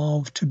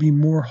resolve to be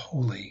more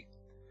holy,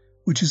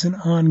 which is an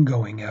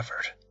ongoing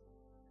effort.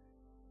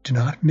 Do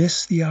not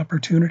miss the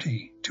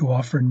opportunity to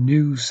offer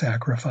new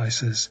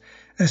sacrifices,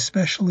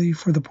 especially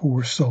for the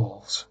poor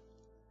souls.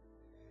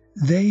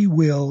 They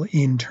will,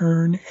 in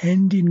turn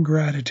and in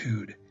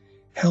gratitude,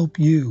 help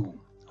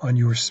you on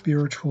your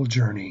spiritual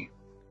journey.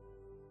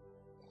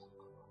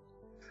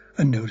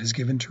 A note is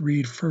given to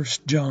read 1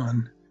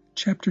 John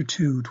chapter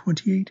 2,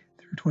 28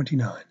 through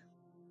 29.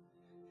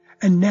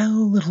 And now,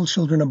 little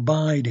children,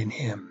 abide in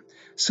him,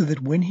 so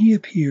that when he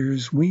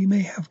appears we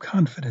may have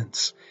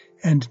confidence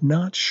and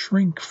not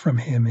shrink from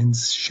him in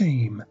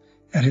shame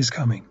at his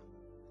coming.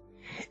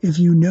 If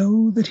you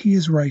know that he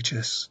is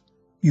righteous,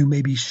 you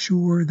may be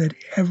sure that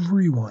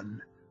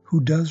everyone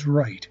who does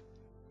right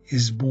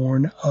is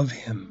born of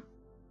him.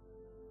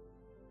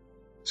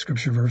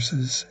 Scripture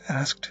verses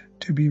asked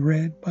to be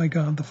read by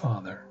God the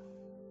Father.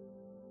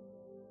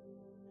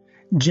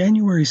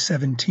 January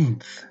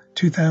 17th,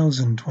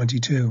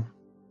 2022.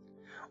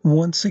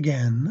 Once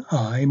again,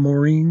 I,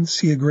 Maureen,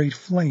 see a great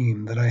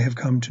flame that I have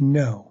come to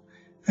know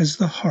as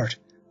the heart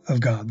of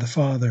God the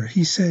Father.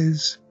 He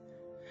says,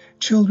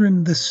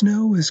 "Children, the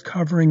snow is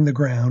covering the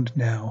ground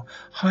now,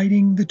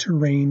 hiding the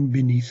terrain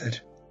beneath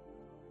it.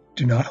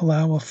 Do not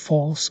allow a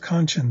false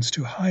conscience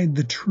to hide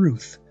the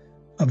truth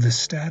of the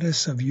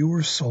status of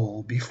your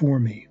soul before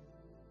me.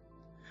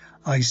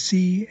 I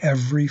see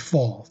every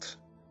fault,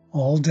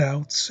 all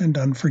doubts and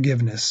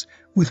unforgiveness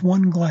with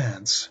one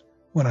glance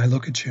when I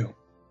look at you.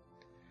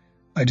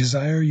 I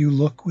desire you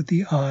look with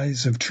the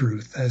eyes of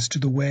truth as to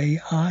the way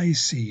I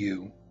see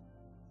you.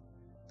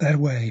 That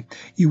way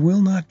you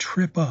will not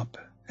trip up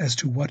as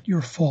to what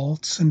your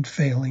faults and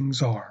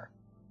failings are.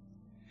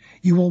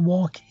 You will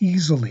walk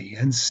easily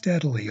and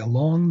steadily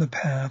along the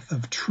path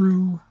of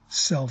true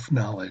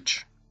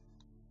self-knowledge."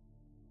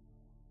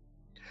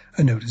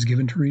 A note is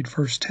given to read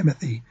 1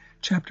 Timothy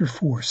chapter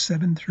 4,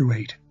 7 through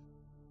 8.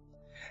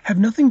 Have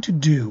nothing to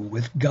do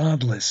with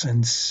godless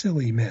and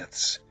silly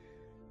myths.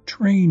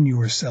 Train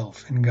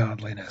yourself in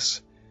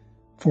godliness,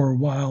 for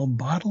while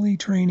bodily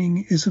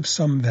training is of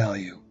some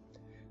value,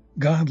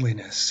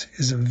 godliness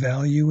is of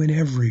value in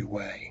every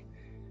way,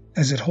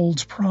 as it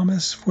holds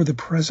promise for the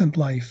present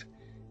life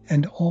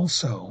and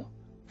also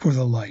for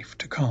the life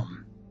to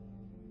come.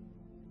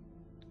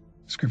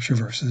 Scripture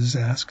verses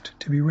asked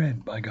to be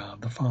read by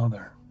God the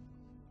Father.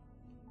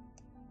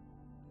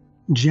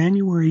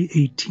 January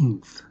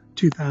 18th,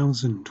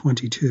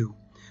 2022.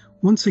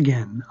 Once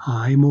again,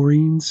 I,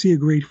 Maureen, see a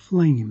great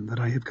flame that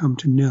I have come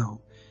to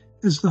know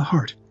as the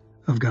heart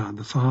of God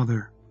the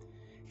Father.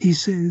 He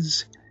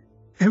says,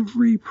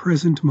 "Every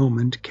present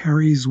moment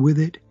carries with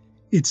it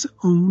its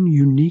own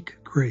unique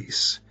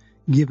grace,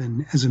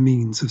 given as a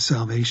means of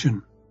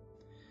salvation.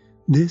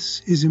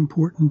 This is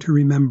important to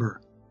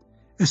remember,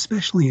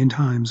 especially in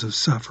times of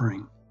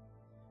suffering.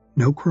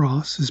 No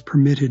cross is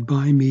permitted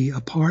by me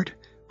apart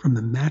from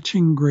the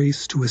matching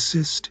grace to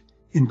assist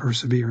in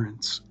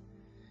perseverance.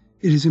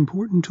 It is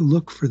important to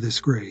look for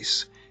this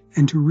grace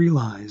and to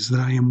realize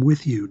that I am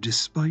with you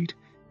despite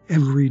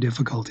every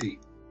difficulty.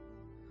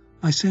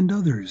 I send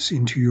others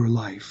into your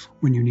life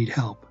when you need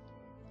help.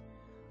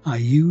 I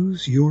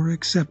use your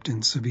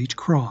acceptance of each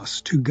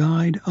cross to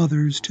guide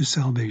others to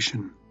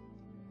salvation.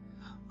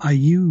 I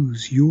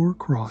use your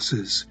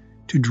crosses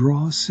to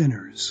draw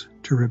sinners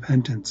to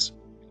repentance.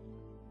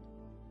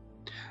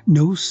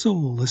 No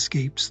soul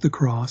escapes the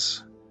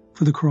cross,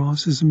 for the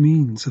cross is a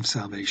means of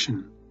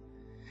salvation.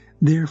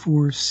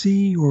 Therefore,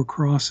 see your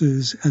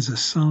crosses as a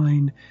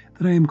sign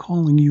that I am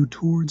calling you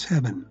towards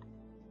heaven.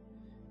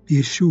 Be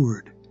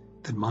assured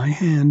that my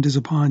hand is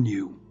upon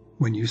you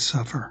when you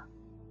suffer.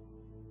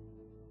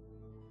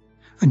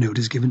 A note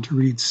is given to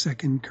read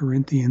 2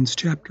 Corinthians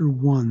chapter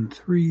 1,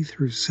 3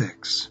 through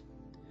 6.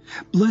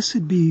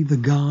 Blessed be the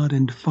God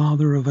and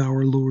Father of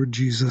our Lord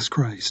Jesus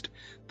Christ,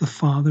 the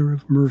Father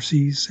of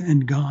mercies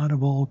and God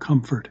of all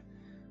comfort,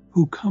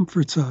 who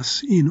comforts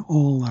us in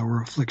all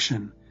our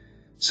affliction,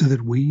 so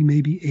that we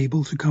may be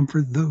able to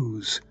comfort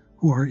those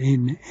who are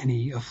in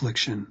any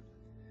affliction,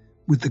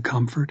 with the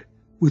comfort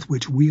with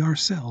which we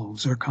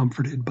ourselves are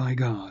comforted by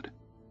God.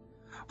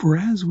 For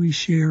as we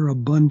share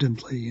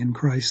abundantly in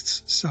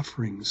Christ's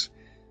sufferings,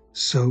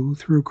 so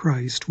through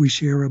Christ we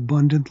share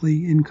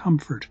abundantly in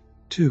comfort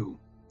too.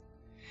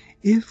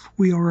 If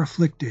we are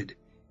afflicted,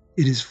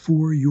 it is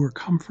for your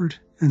comfort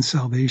and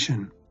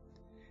salvation.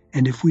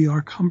 And if we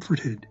are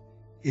comforted,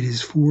 it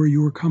is for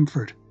your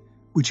comfort,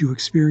 which you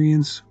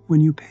experience when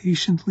you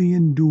patiently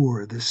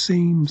endure the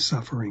same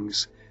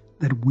sufferings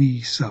that we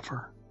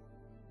suffer.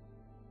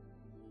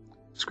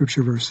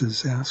 Scripture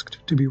verses asked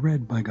to be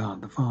read by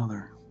God the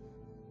Father.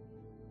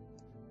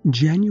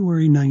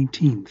 January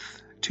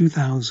 19th,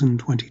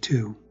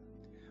 2022.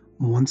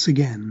 Once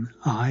again,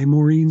 I,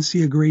 Maureen,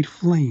 see a great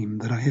flame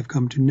that I have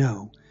come to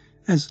know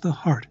as the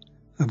heart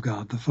of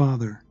God the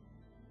Father.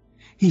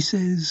 He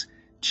says,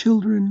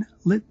 "Children,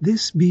 let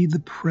this be the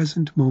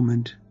present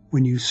moment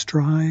when you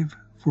strive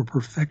for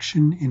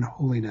perfection in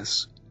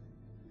holiness.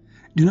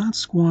 Do not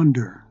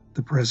squander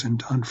the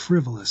present on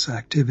frivolous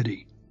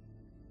activity.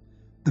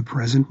 The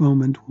present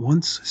moment,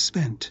 once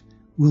spent,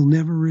 will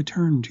never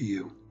return to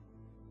you.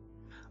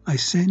 I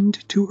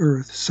send to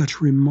earth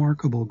such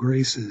remarkable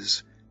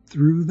graces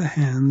through the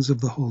hands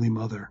of the Holy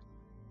Mother.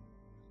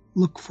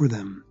 Look for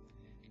them,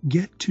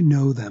 get to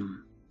know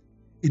them.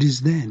 It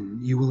is then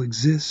you will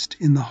exist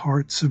in the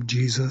hearts of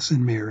Jesus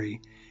and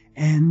Mary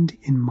and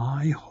in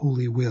my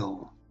holy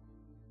will.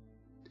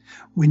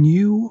 When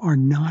you are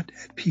not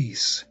at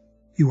peace,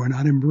 you are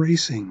not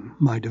embracing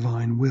my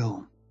divine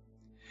will.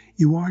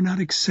 You are not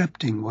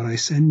accepting what I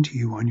send to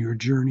you on your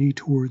journey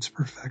towards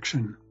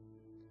perfection.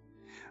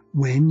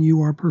 When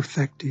you are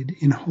perfected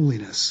in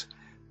holiness,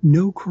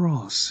 no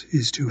cross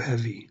is too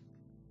heavy.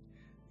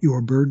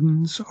 Your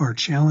burdens are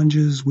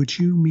challenges which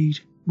you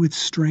meet with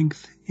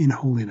strength in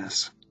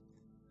holiness.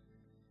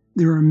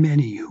 There are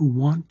many who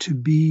want to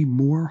be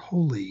more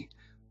holy,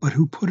 but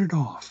who put it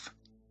off.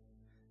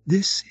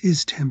 This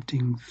is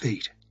tempting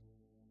fate.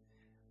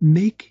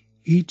 Make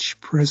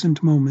each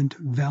present moment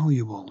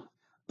valuable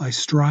by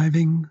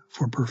striving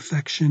for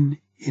perfection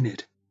in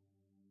it.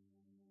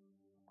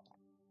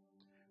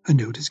 A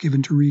note is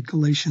given to read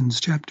Galatians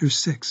chapter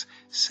 6,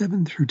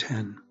 7 through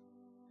 10.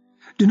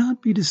 Do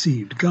not be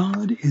deceived.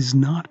 God is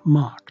not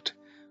mocked.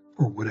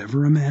 For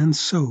whatever a man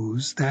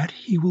sows, that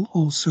he will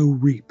also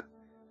reap.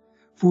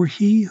 For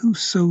he who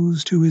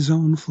sows to his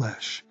own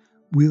flesh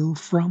will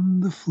from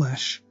the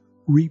flesh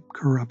reap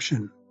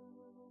corruption.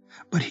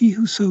 But he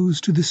who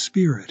sows to the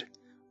Spirit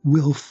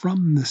will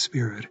from the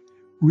Spirit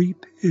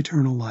reap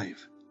eternal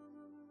life.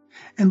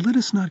 And let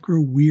us not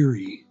grow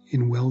weary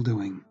in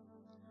well-doing,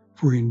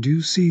 for in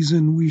due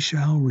season we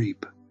shall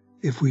reap,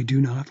 if we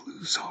do not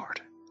lose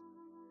heart.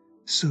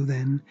 So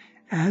then,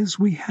 as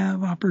we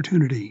have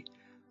opportunity,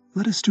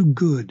 let us do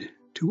good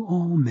to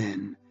all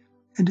men,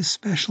 and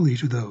especially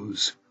to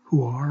those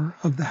who are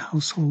of the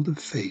household of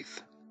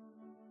faith.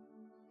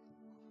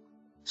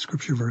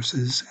 Scripture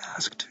verses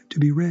asked to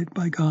be read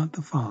by God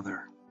the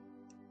Father.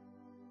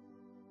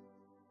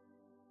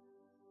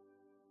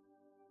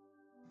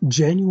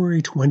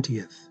 January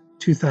 20th,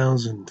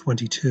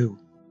 2022.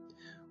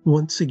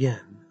 Once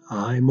again,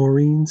 I,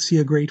 Maureen, see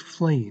a great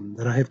flame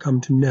that I have come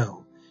to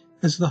know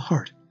as the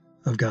heart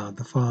of God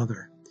the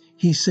Father.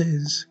 He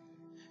says,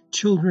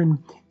 "Children,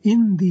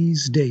 in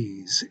these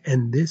days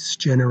and this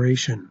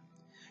generation,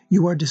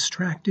 you are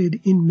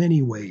distracted in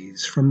many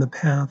ways from the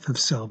path of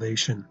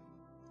salvation.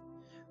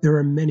 There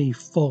are many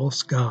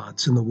false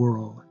gods in the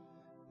world,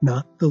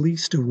 not the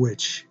least of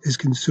which is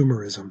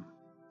consumerism.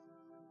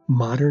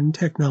 Modern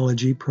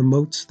technology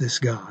promotes this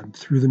god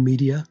through the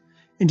media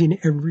and in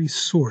every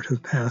sort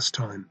of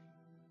pastime.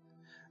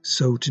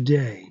 So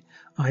today,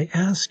 I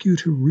ask you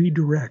to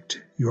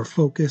redirect your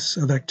focus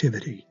of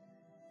activity.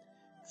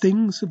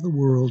 Things of the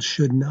world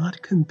should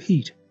not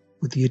compete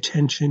with the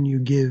attention you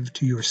give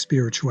to your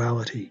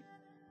spirituality.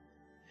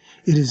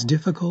 It is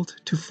difficult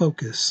to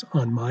focus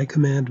on my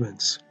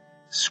commandments,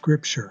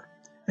 Scripture,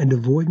 and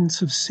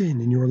avoidance of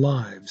sin in your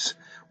lives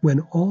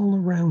when all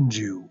around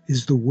you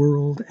is the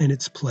world and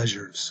its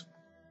pleasures.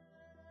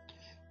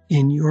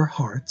 In your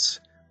hearts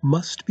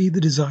must be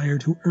the desire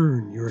to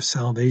earn your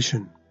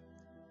salvation.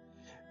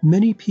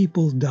 Many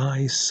people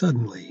die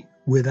suddenly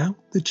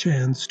without the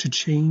chance to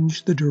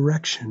change the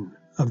direction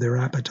of their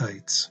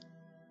appetites.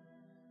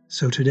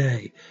 So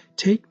today,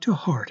 take to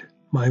heart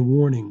my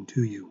warning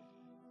to you.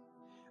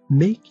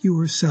 Make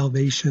your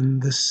salvation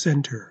the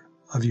center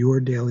of your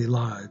daily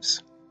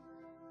lives.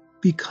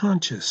 Be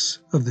conscious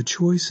of the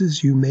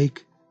choices you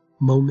make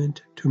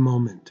moment to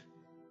moment.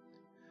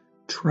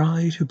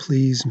 Try to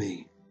please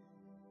me.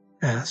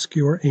 Ask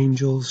your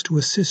angels to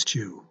assist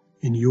you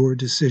in your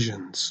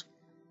decisions.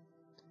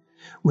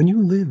 When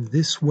you live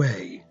this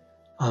way,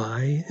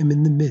 I am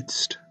in the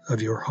midst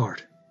of your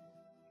heart.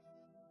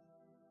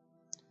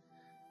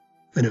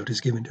 A note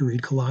is given to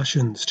read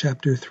Colossians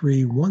chapter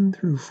 3, 1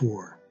 through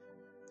 4.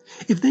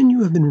 If then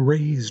you have been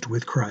raised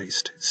with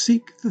Christ,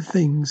 seek the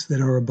things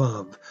that are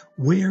above,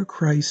 where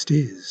Christ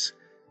is,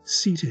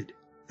 seated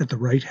at the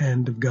right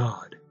hand of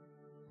God.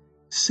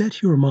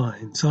 Set your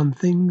minds on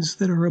things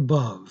that are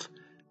above,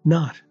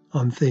 not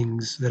on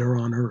things that are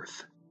on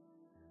earth.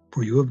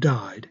 For you have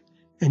died,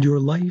 and your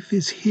life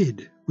is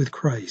hid with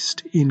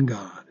Christ in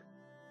God.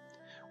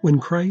 When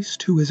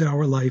Christ, who is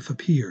our life,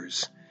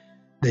 appears,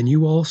 then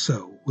you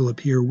also will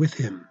appear with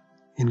him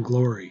in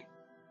glory.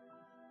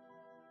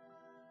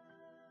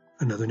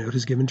 Another note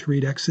is given to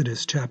read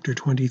Exodus chapter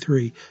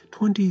 23,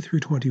 20 through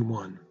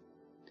 21.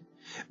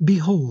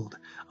 Behold,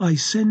 I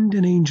send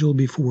an angel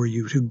before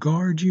you to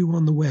guard you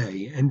on the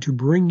way and to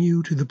bring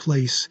you to the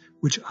place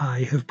which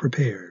I have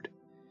prepared.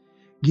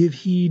 Give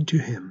heed to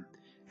him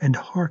and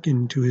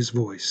hearken to his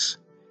voice.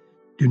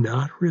 Do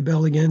not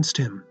rebel against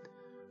him,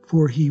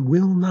 for he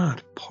will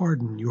not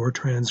pardon your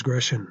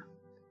transgression,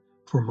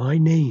 for my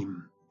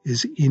name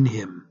is in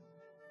him.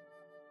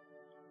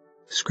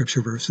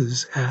 Scripture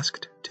verses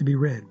asked to be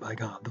read by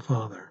God the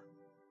Father.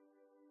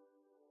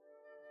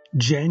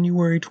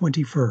 January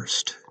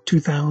 21st,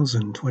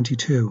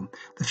 2022,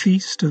 the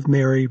Feast of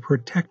Mary,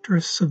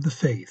 Protectress of the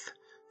Faith,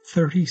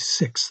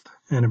 36th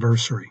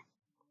anniversary.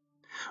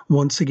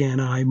 Once again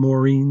I,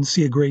 Maureen,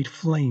 see a great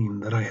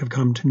flame that I have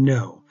come to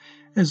know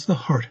as the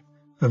heart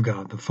of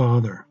God the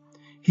Father.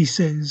 He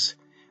says,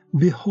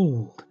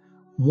 Behold,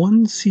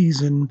 one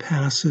season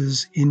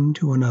passes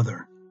into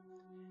another.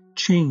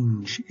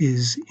 Change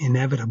is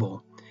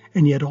inevitable,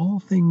 and yet all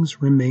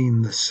things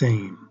remain the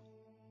same.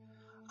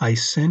 I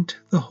sent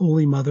the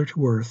Holy Mother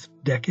to earth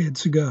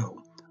decades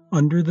ago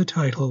under the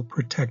title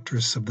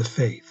Protectress of the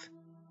Faith.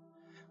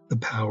 The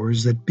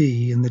powers that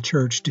be in the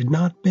Church did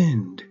not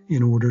bend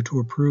in order to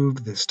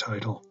approve this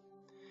title.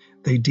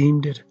 They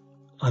deemed it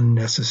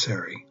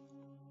unnecessary.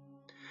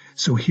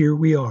 So here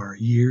we are,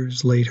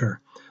 years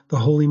later. The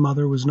Holy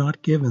Mother was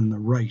not given the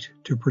right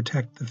to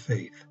protect the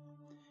faith.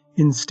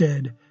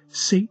 Instead,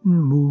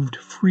 Satan moved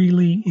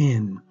freely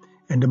in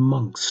and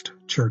amongst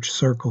church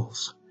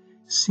circles,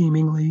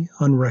 seemingly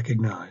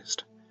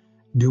unrecognized,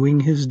 doing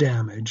his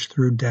damage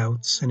through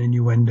doubts and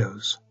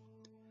innuendos.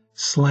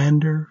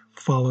 Slander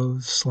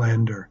follows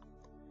slander,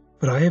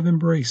 but I have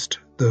embraced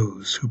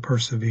those who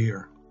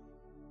persevere.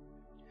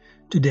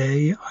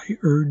 Today I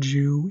urge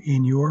you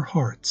in your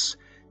hearts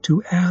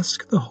to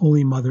ask the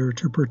Holy Mother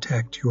to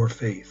protect your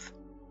faith.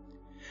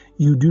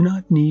 You do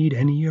not need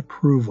any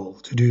approval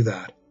to do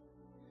that.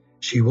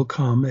 She will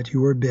come at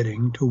your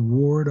bidding to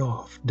ward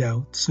off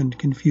doubts and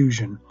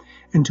confusion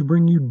and to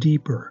bring you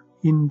deeper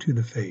into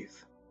the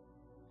faith.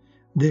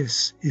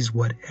 This is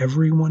what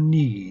everyone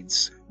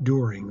needs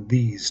during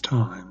these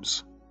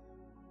times.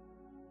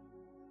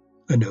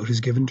 A note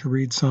is given to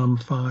read Psalm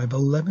 5,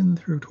 11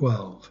 through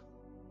 12.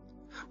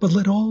 But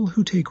let all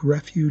who take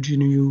refuge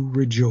in you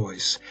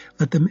rejoice.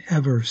 Let them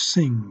ever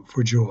sing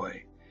for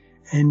joy.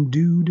 And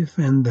do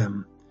defend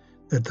them,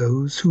 that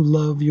those who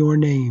love your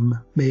name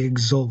may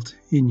exult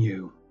in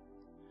you.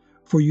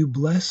 For you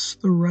bless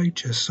the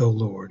righteous, O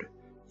Lord.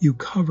 You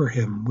cover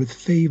him with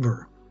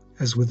favor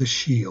as with a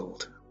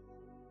shield.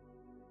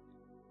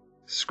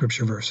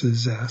 Scripture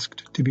verses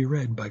asked to be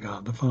read by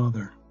God the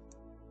Father.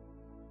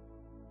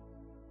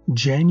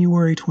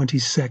 January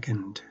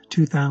 22nd,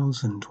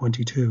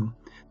 2022.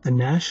 The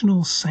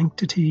National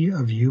Sanctity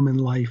of Human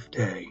Life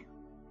Day.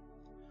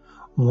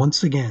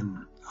 Once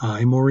again,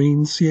 I,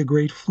 Maureen, see a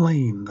great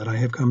flame that I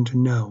have come to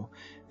know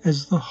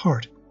as the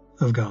heart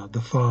of God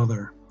the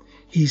Father.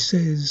 He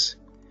says,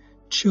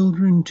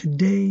 Children,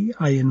 today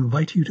I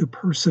invite you to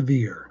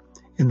persevere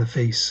in the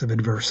face of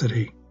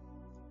adversity.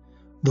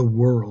 The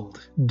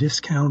world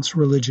discounts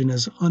religion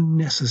as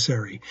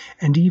unnecessary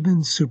and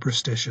even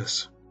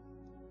superstitious.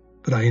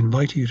 But I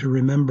invite you to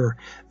remember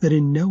that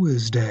in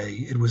Noah's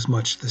day it was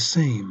much the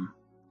same.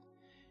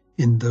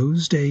 In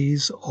those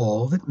days,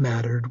 all that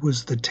mattered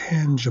was the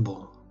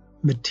tangible,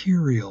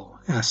 material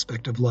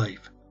aspect of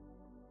life.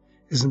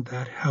 Isn't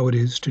that how it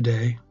is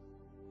today?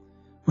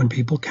 When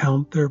people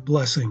count their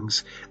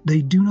blessings,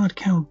 they do not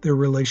count their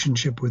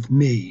relationship with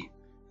me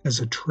as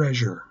a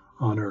treasure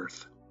on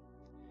earth.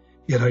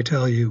 Yet I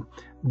tell you,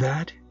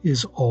 that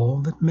is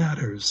all that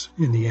matters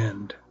in the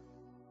end.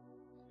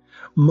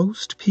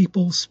 Most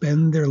people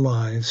spend their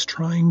lives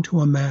trying to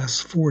amass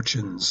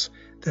fortunes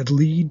that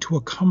lead to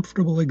a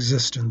comfortable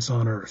existence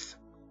on earth.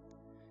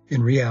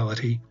 In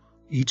reality,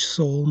 each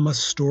soul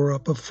must store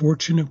up a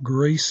fortune of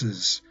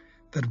graces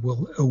that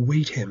will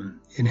await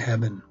him in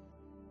heaven.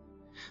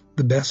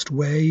 The best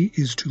way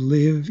is to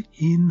live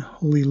in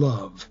holy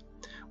love,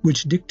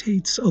 which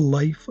dictates a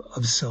life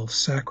of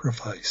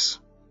self-sacrifice.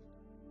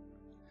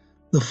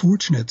 The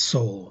fortunate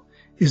soul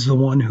is the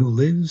one who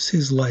lives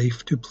his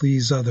life to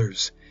please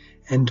others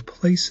and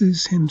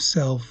places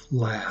himself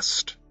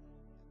last.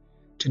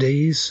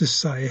 Today's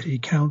society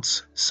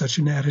counts such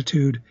an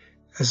attitude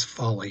as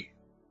folly.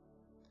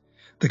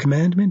 The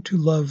commandment to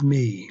love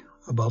me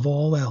above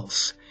all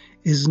else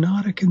is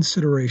not a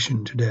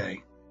consideration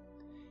today.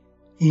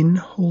 In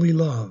holy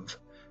love,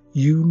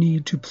 you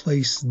need to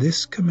place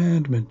this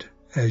commandment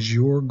as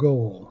your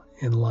goal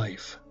in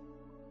life.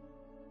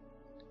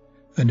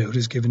 A note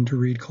is given to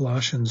read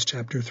Colossians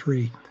chapter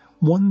 3,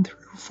 1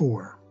 through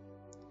 4.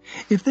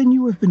 If then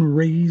you have been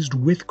raised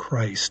with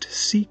Christ,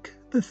 seek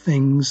the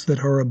things that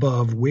are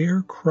above,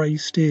 where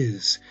Christ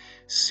is,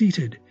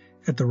 seated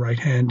at the right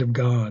hand of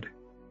God.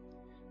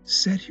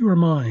 Set your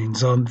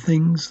minds on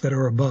things that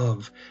are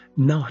above,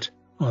 not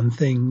on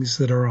things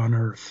that are on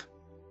earth.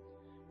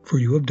 For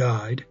you have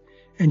died,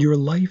 and your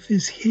life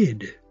is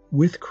hid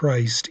with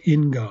Christ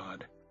in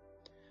God.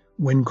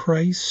 When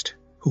Christ,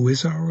 who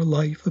is our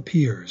life,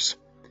 appears,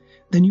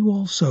 then you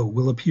also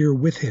will appear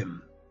with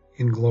him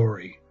in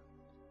glory.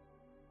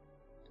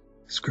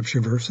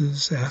 Scripture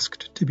verses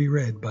asked to be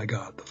read by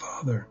God the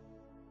Father.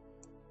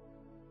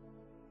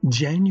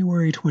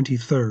 January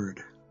 23rd,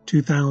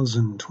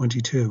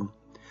 2022.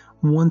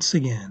 Once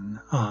again,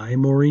 I,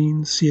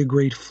 Maureen, see a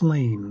great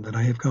flame that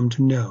I have come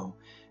to know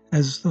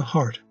as the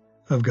heart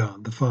of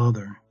God the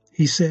Father.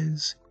 He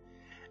says,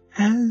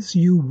 as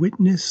you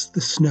witness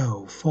the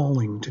snow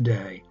falling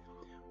today,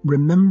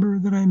 remember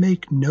that I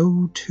make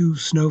no two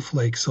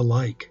snowflakes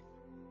alike.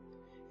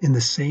 In the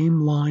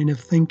same line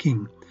of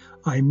thinking,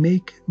 I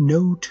make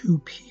no two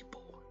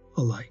people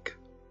alike.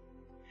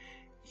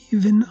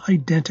 Even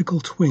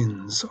identical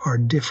twins are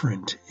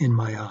different in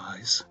my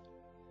eyes.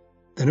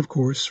 Then, of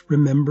course,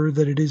 remember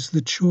that it is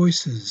the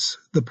choices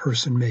the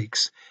person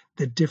makes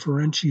that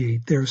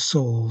differentiate their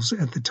souls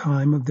at the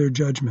time of their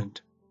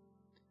judgment.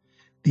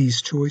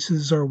 These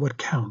choices are what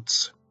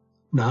counts,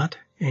 not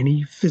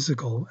any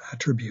physical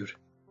attribute.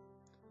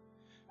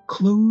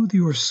 Clothe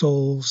your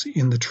souls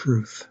in the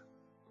truth.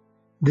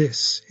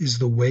 This is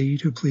the way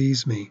to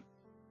please me.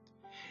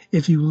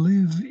 If you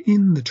live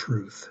in the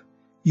truth,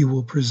 you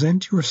will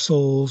present your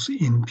souls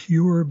in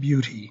pure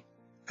beauty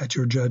at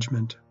your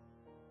judgment.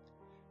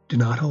 Do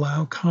not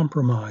allow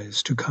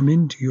compromise to come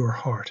into your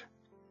heart.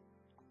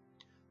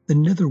 The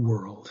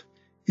netherworld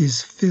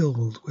is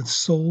filled with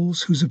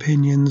souls whose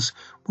opinions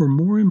were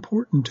more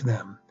important to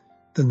them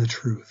than the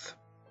truth.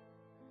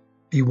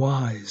 Be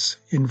wise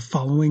in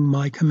following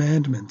my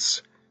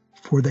commandments,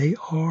 for they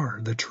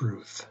are the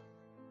truth.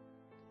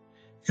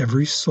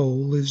 Every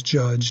soul is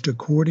judged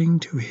according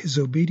to his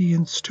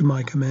obedience to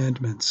my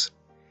commandments,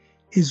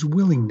 his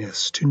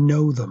willingness to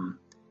know them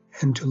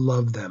and to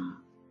love them.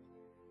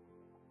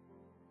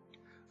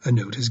 A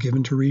note is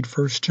given to read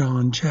 1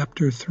 John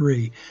chapter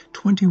 3,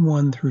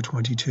 21 through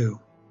 22.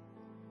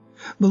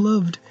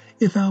 Beloved,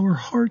 if our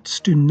hearts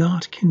do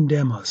not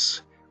condemn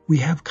us, we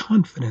have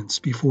confidence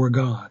before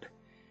God,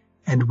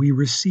 and we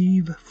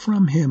receive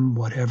from him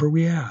whatever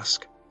we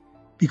ask,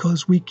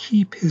 because we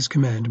keep his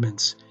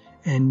commandments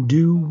and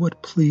do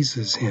what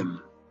pleases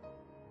him.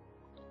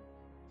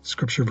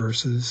 Scripture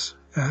verses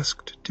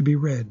asked to be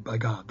read by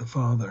God the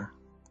Father.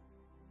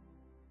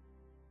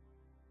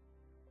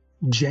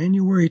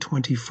 January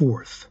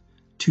 24th,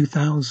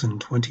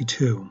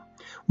 2022.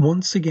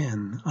 Once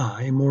again,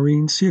 I,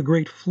 Maureen, see a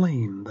great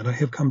flame that I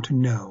have come to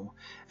know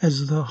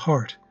as the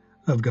heart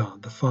of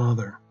God the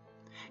Father.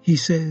 He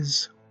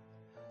says,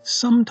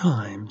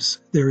 sometimes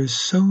there is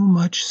so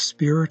much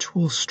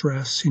spiritual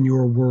stress in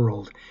your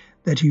world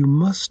that you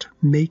must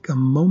make a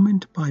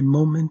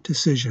moment-by-moment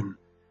decision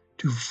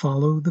to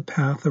follow the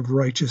path of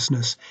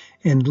righteousness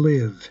and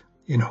live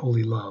in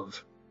holy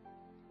love.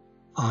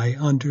 I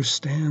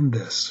understand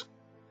this.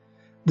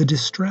 The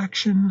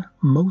distraction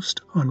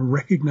most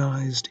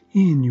unrecognized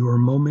in your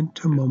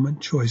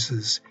moment-to-moment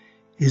choices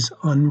is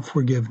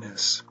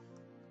unforgiveness.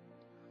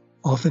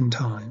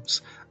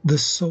 Oftentimes, the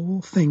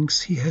soul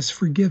thinks he has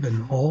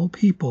forgiven all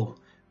people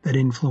that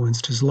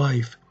influenced his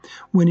life,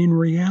 when in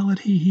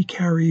reality he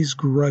carries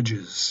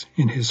grudges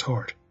in his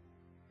heart.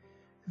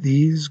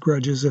 These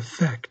grudges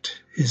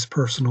affect his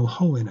personal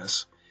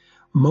holiness,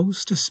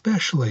 most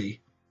especially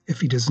if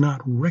he does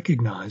not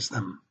recognize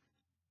them.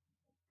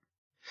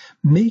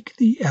 Make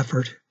the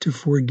effort to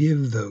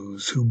forgive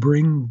those who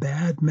bring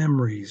bad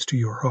memories to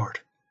your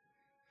heart.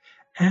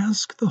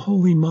 Ask the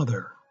Holy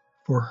Mother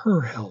for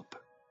her help.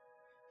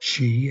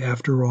 She,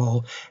 after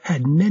all,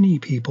 had many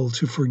people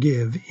to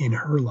forgive in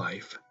her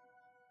life.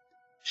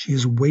 She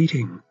is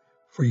waiting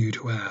for you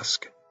to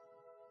ask.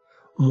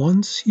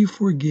 Once you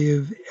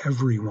forgive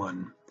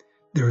everyone,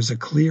 there is a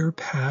clear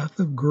path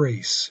of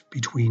grace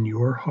between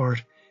your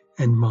heart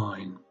and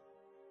mine.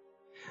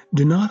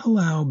 Do not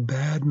allow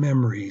bad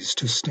memories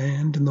to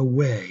stand in the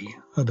way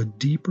of a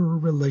deeper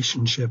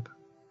relationship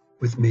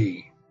with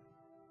me.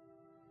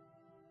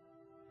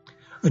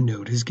 A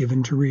note is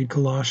given to read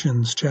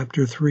Colossians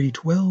chapter 3,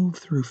 12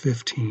 through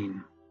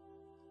 15.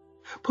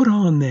 Put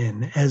on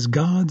then, as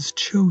God's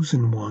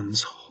chosen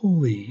ones,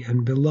 holy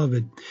and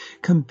beloved,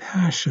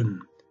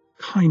 compassion,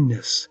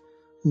 kindness,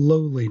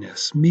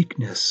 lowliness,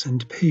 meekness,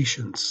 and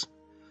patience,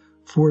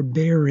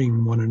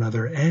 forbearing one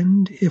another,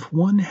 and if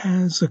one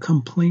has a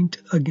complaint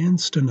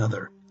against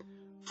another,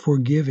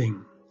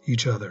 forgiving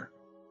each other.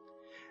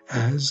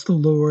 As the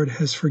Lord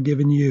has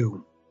forgiven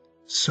you,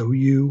 so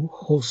you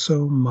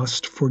also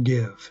must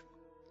forgive.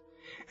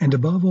 And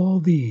above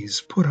all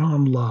these, put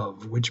on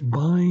love, which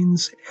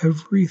binds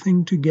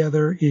everything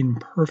together in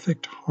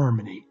perfect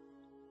harmony.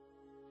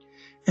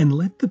 And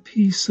let the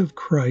peace of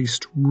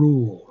Christ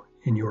rule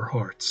in your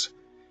hearts,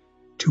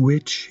 to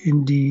which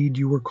indeed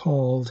you were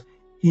called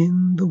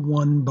in the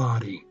one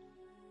body,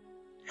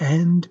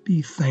 and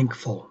be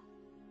thankful.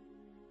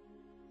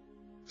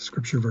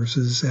 Scripture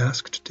verses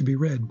asked to be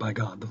read by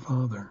God the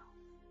Father.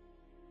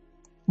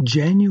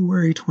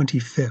 January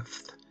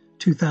 25th,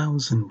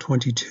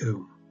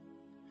 2022.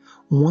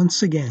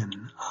 Once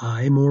again,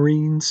 I,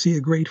 Maureen, see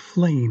a great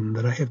flame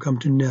that I have come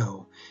to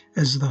know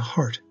as the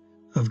heart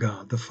of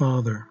God the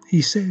Father.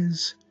 He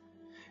says,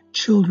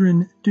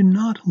 "Children, do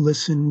not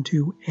listen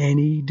to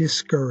any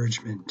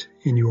discouragement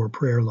in your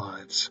prayer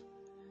lives.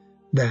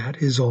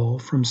 That is all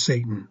from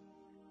Satan.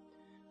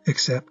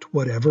 Accept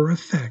whatever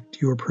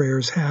effect your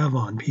prayers have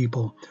on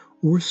people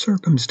or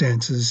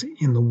circumstances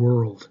in the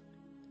world,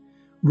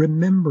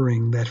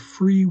 remembering that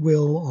free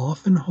will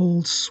often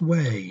holds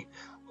sway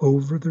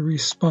over the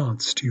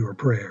response to your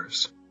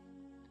prayers.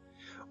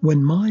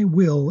 When my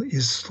will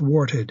is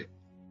thwarted,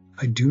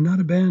 I do not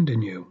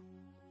abandon you.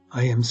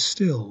 I am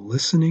still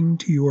listening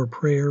to your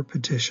prayer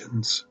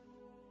petitions.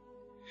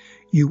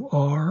 You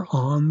are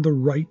on the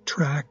right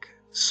track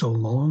so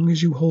long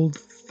as you hold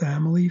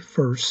family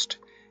first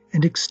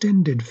and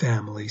extended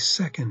family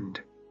second.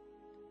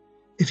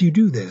 If you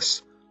do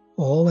this,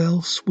 all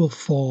else will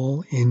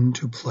fall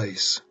into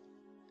place.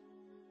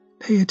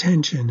 Pay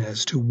attention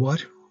as to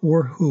what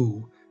or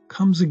who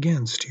comes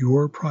against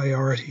your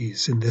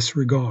priorities in this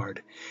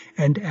regard,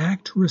 and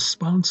act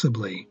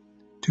responsibly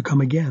to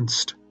come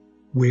against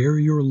where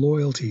your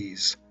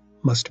loyalties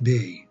must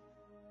be.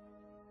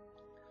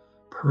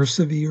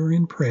 Persevere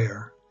in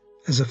prayer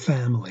as a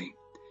family,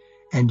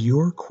 and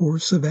your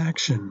course of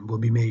action will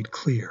be made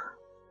clear.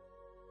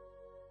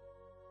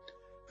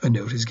 A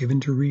note is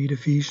given to read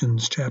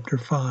Ephesians chapter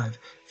 5,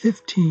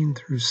 15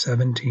 through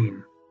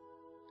 17.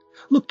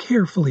 Look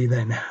carefully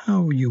then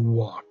how you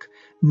walk,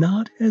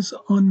 not as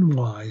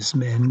unwise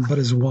men, but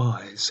as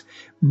wise,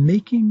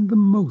 making the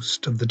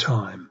most of the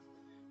time,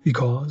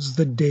 because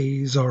the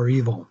days are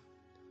evil.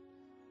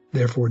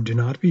 Therefore do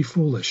not be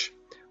foolish,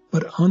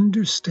 but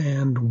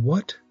understand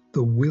what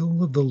the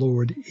will of the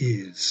Lord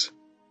is.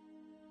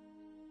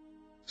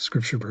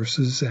 Scripture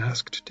verses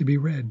asked to be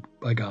read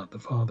by God the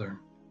Father.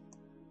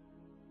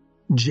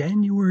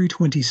 January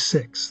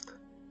 26th,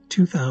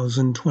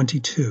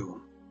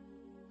 2022.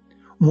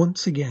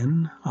 Once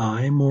again,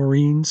 I,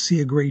 Maureen, see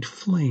a great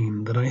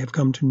flame that I have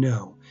come to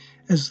know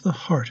as the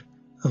heart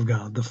of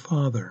God the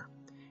Father.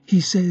 He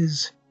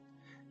says,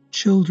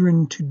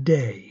 "Children,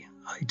 today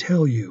I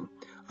tell you,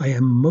 I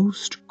am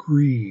most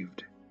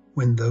grieved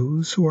when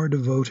those who are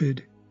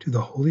devoted to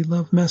the holy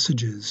love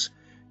messages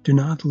do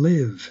not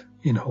live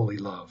in holy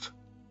love.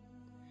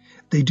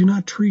 They do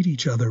not treat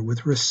each other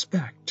with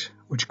respect,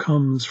 which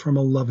comes from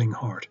a loving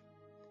heart.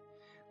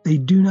 They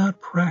do not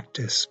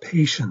practice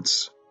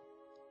patience.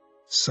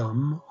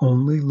 Some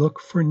only look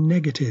for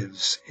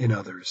negatives in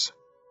others.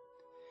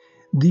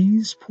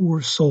 These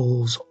poor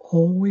souls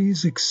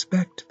always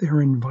expect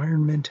their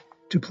environment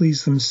to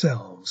please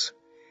themselves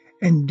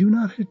and do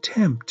not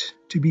attempt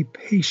to be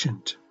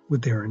patient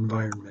with their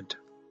environment.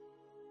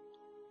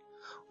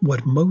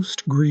 What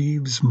most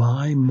grieves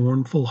my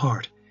mournful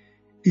heart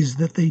is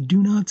that they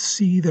do not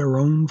see their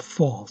own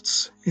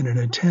faults in an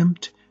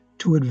attempt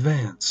to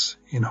advance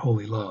in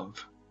holy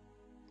love.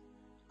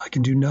 I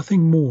can do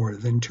nothing more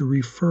than to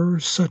refer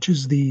such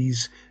as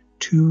these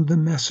to the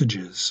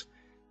messages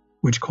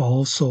which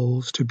call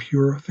souls to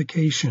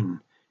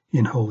purification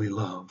in holy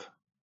love.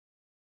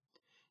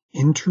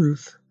 In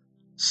truth,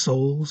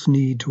 souls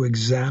need to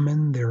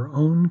examine their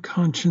own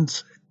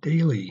conscience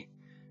daily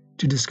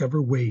to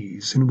discover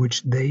ways in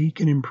which they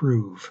can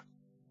improve.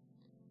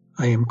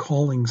 I am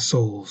calling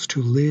souls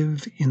to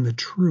live in the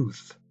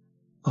truth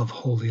of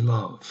holy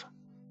love.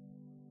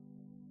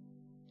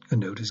 A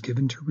note is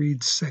given to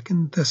read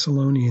 2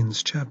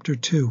 Thessalonians chapter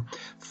 2,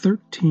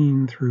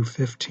 13 through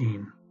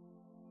 15.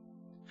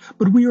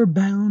 But we are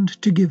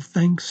bound to give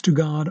thanks to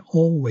God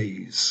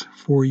always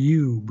for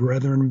you,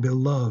 brethren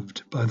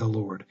beloved by the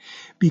Lord,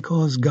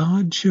 because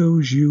God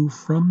chose you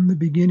from the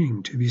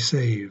beginning to be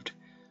saved,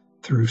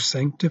 through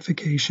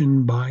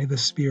sanctification by the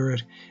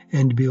Spirit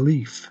and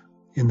belief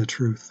in the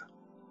truth.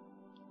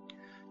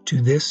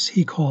 To this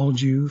he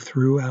called you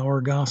through our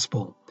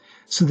gospel,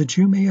 so that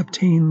you may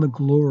obtain the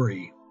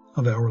glory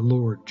of our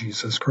Lord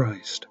Jesus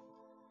Christ.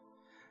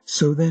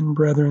 So then,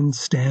 brethren,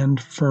 stand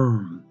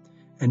firm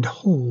and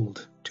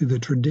hold to the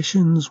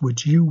traditions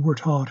which you were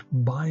taught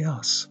by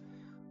us,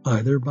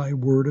 either by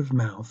word of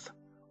mouth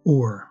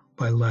or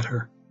by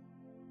letter.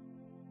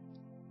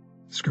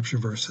 Scripture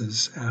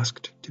verses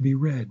asked to be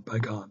read by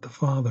God the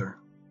Father.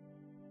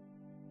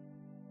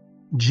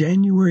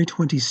 January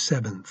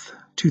 27th,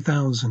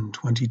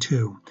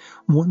 2022.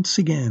 Once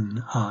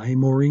again, I,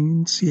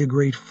 Maureen, see a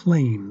great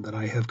flame that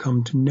I have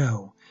come to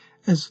know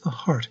as the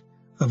heart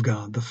of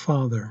God the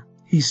Father.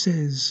 He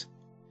says,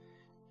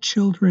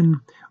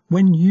 "Children,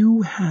 when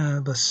you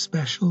have a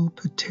special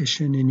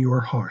petition in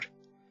your heart,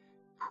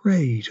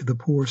 pray to the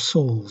poor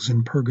souls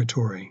in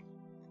purgatory.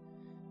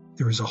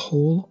 There is a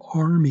whole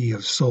army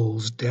of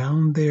souls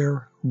down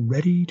there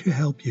ready to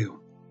help you.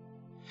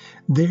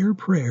 Their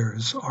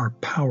prayers are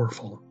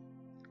powerful.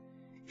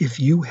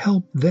 If you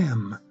help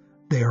them,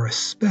 they are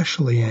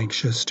especially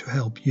anxious to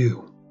help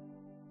you.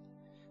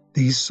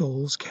 These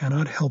souls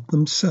cannot help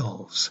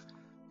themselves,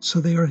 so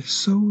they are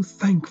so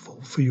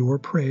thankful for your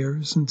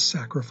prayers and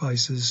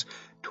sacrifices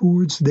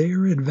towards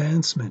their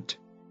advancement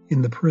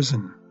in the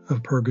prison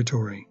of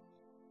purgatory.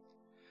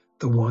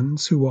 The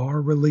ones who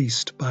are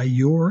released by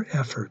your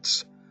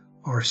efforts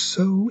are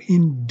so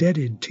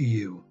indebted to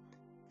you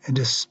and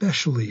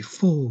especially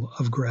full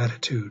of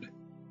gratitude.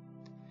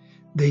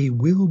 They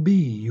will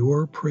be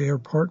your prayer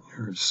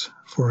partners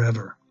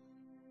forever.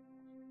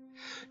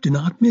 Do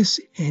not miss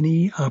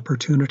any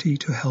opportunity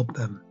to help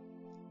them.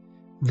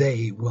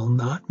 They will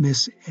not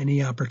miss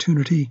any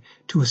opportunity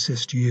to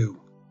assist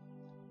you.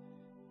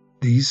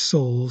 These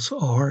souls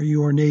are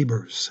your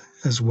neighbors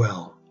as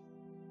well."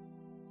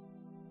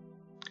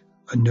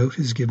 A note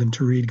is given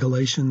to read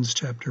Galatians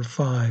chapter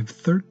 5,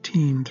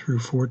 13 through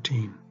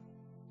 14.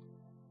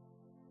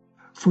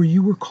 "For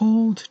you were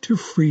called to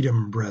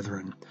freedom,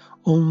 brethren,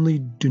 only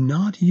do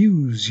not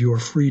use your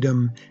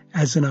freedom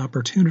as an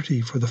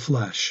opportunity for the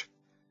flesh,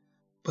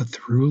 but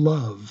through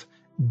love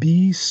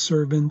be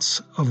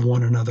servants of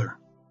one another.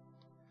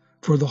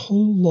 For the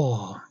whole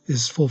law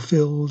is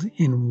fulfilled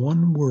in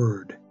one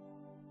word: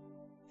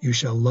 you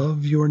shall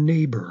love your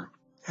neighbor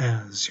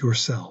as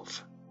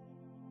yourself."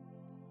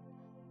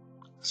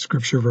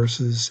 Scripture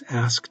verses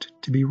asked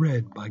to be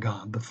read by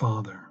God the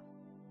Father.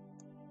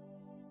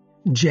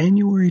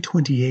 January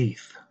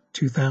 28th,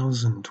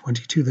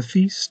 2022, the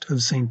Feast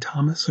of St.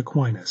 Thomas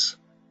Aquinas.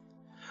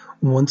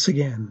 Once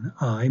again,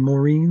 I,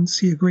 Maureen,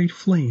 see a great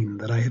flame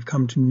that I have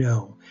come to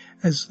know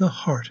as the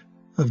heart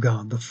of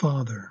God the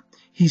Father.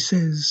 He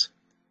says,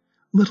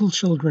 "Little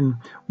children,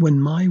 when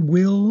my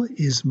will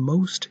is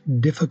most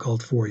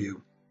difficult for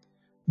you,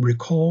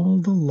 recall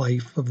the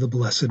life of the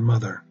Blessed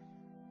Mother.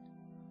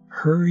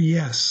 Her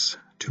yes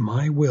to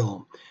my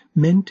will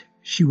meant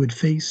she would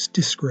face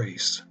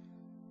disgrace.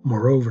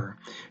 Moreover,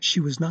 she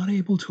was not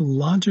able to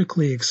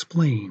logically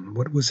explain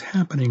what was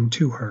happening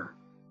to her.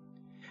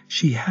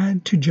 She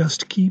had to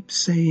just keep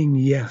saying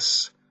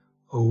yes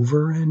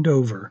over and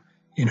over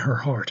in her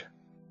heart.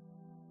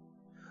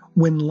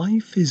 When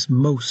life is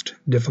most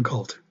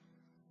difficult,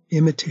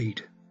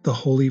 imitate the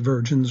Holy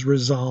Virgin's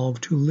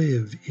resolve to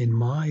live in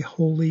my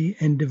holy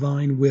and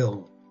divine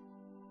will.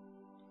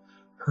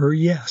 Her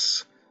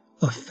yes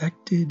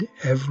affected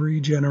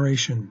every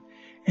generation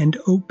and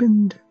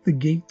opened the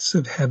gates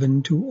of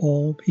heaven to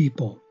all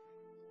people.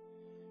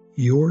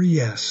 Your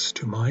yes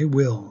to my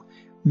will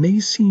may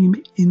seem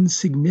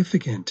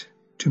insignificant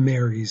to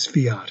Mary's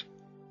fiat,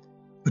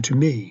 but to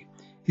me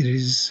it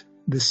is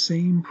the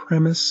same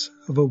premise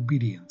of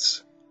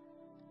obedience.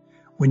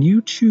 When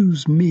you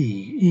choose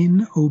me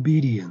in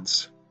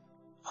obedience,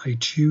 I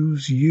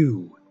choose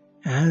you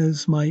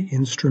as my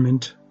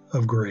instrument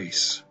of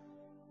grace."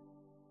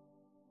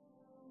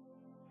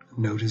 A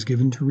note is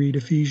given to read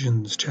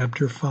Ephesians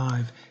chapter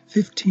 5,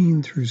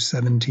 15 through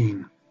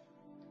 17.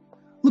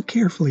 "Look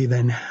carefully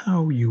then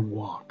how you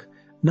walk,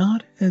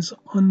 not as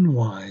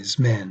unwise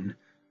men,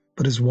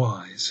 but as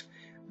wise,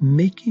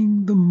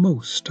 making the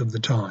most of the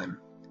time,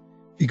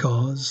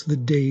 because the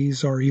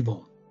days are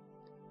evil.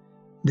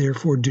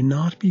 Therefore do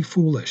not be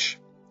foolish,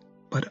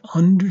 but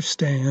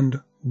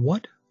understand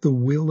what the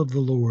will of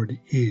the Lord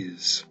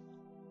is."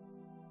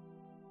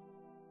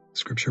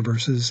 Scripture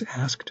verses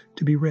asked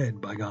to be read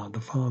by God the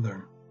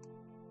Father.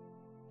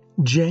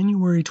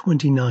 January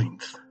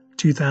 29th,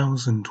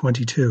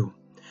 2022.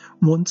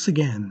 Once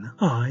again,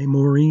 I,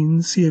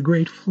 Maureen, see a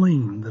great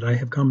flame that I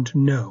have come to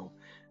know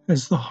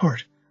as the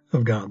heart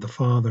of God the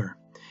Father.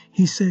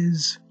 He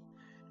says,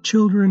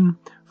 "Children,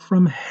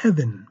 from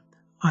heaven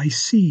I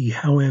see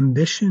how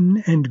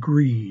ambition and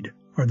greed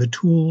are the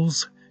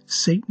tools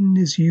Satan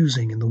is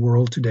using in the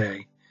world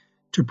today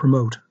to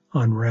promote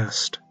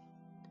unrest.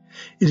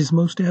 It is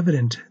most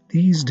evident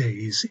these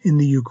days in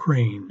the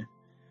Ukraine,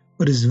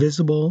 but is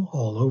visible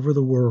all over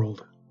the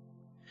world.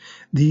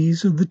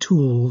 These are the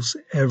tools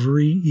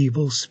every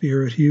evil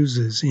spirit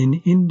uses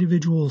in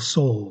individual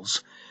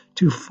souls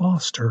to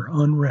foster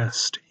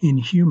unrest in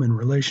human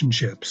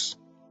relationships.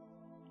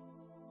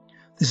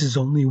 This is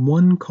only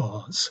one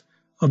cause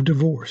of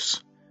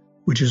divorce,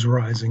 which is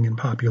rising in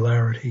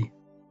popularity.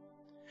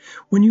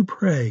 When you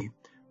pray,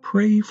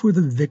 pray for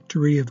the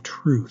victory of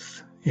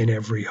truth in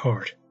every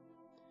heart.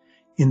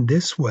 In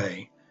this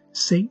way,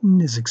 Satan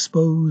is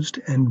exposed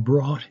and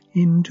brought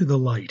into the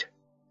light.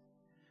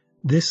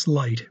 This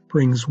light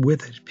brings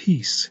with it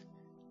peace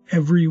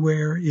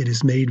everywhere it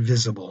is made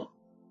visible."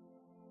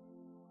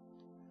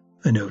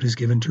 A note is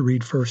given to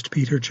read 1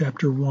 Peter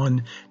chapter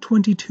 1,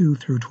 22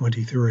 through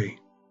 23.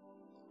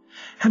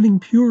 "Having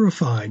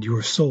purified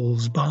your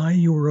souls by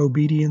your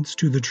obedience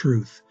to the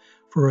truth,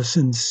 for a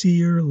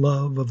sincere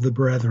love of the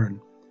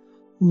brethren,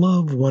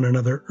 love one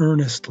another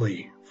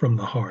earnestly from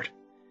the heart.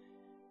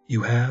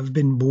 You have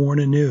been born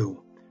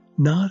anew,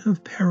 not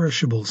of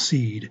perishable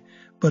seed,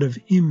 but of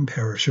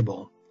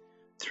imperishable,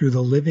 through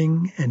the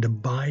living and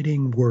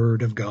abiding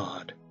Word of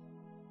God.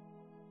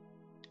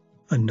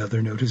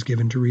 Another note is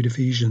given to read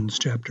Ephesians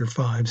chapter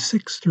 5,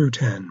 6 through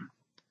 10.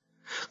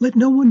 Let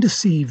no one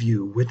deceive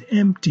you with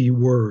empty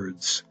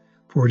words,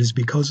 for it is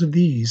because of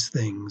these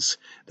things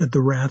that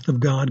the wrath of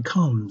God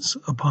comes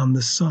upon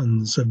the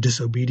sons of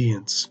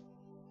disobedience.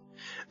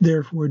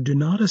 Therefore do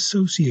not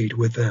associate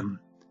with them,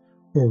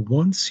 for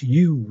once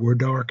you were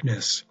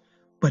darkness,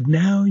 but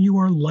now you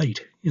are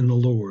light in the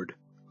Lord.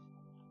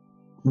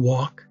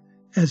 Walk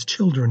as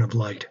children of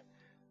light,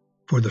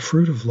 for the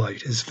fruit of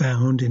light is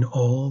found in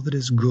all that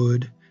is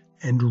good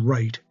and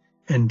right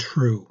and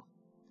true.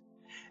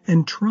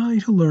 And try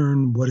to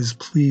learn what is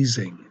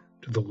pleasing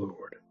to the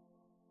Lord.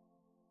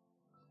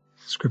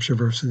 Scripture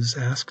verses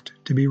asked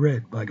to be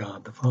read by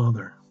God the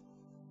Father.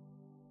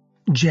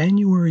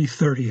 January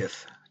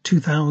 30th,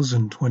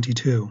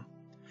 2022.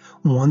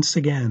 Once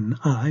again,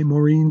 I,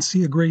 Maureen,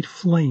 see a great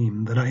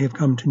flame that I have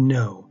come to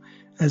know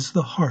as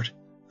the heart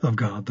of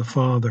God the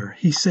Father.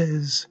 He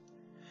says,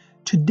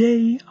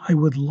 "Today I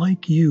would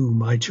like you,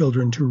 my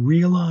children, to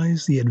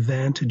realize the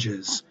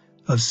advantages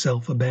of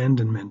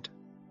self-abandonment.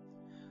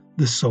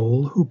 The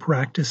soul who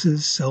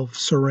practices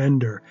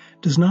self-surrender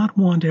does not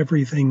want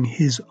everything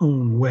his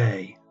own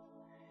way.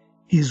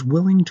 He is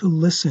willing to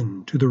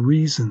listen to the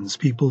reasons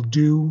people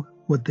do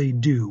what they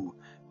do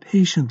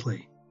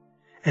patiently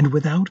and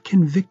without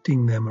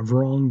convicting them of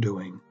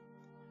wrongdoing,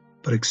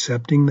 but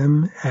accepting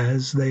them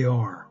as they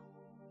are.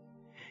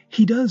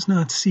 He does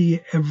not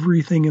see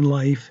everything in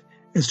life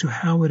as to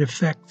how it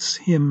affects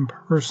him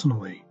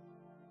personally.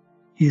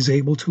 He is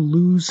able to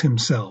lose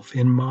himself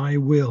in my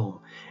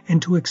will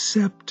and to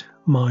accept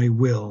my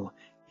will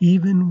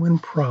even when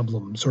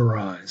problems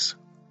arise.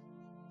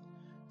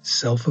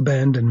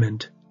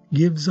 Self-abandonment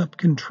gives up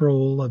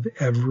control of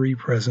every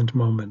present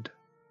moment.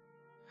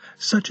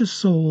 Such a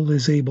soul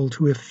is able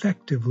to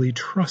effectively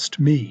trust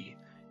me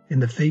in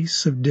the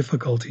face of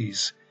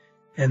difficulties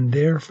and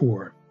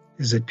therefore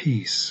is at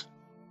peace.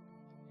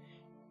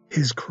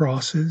 His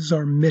crosses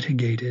are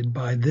mitigated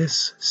by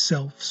this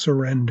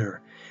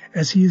self-surrender,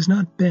 as he is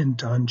not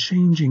bent on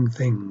changing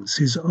things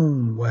his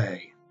own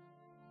way.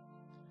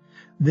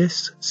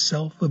 This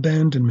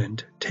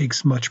self-abandonment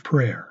takes much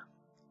prayer.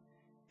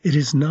 It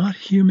is not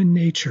human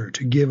nature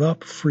to give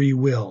up free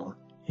will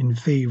in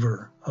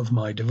favor of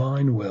my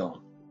divine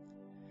will.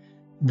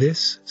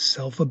 This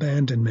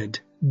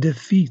self-abandonment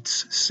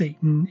defeats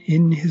Satan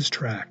in his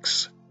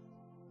tracks.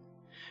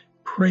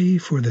 Pray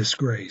for this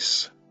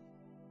grace.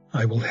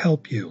 I will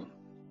help you."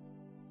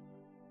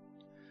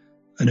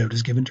 A note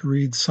is given to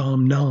read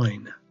Psalm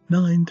 9,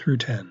 9 through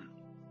 10.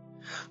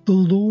 "The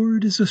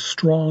Lord is a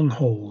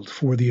stronghold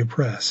for the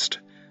oppressed,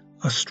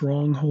 a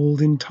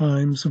stronghold in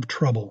times of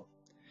trouble.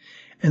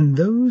 And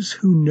those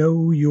who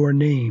know your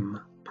name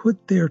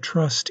put their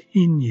trust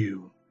in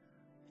you.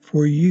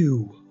 For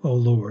you, O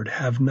Lord,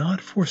 have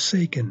not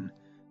forsaken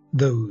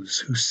those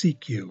who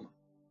seek you."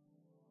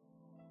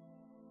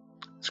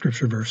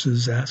 Scripture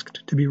verses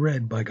asked to be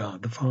read by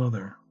God the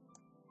Father.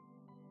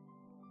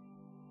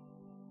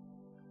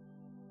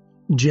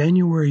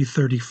 January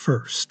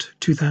 31st,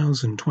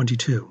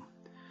 2022.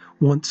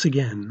 Once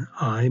again,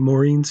 I,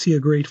 Maureen, see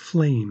a great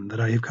flame that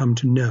I have come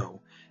to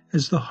know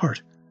as the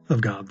heart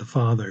of God the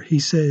Father. He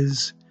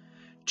says,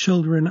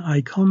 "Children,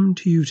 I come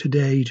to you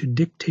today to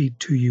dictate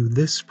to you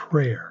this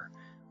prayer,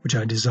 which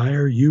I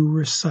desire you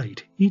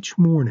recite each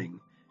morning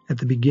at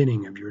the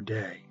beginning of your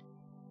day.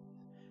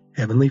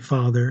 Heavenly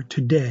Father,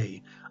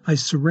 today I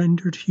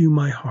surrender to you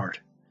my heart.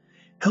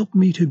 Help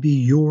me to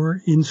be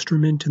your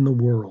instrument in the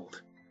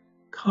world.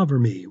 Cover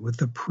me with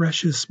the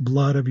precious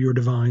blood of your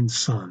divine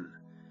Son.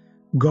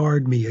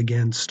 Guard me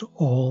against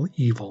all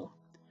evil.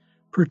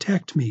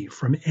 Protect me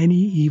from any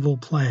evil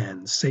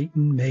plan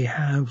Satan may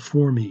have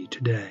for me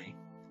today.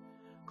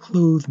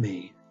 Clothe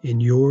me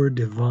in your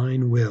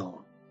divine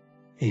will.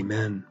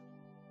 Amen."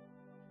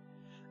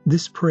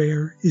 This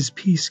prayer is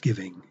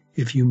peace-giving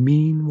if you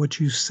mean what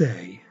you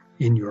say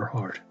in your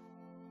heart.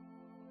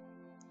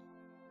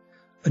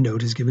 A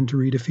note is given to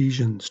read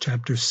Ephesians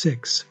chapter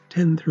 6,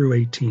 10 through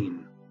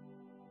 18.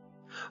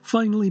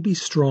 "Finally be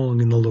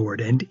strong in the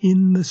Lord and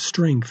in the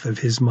strength of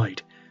his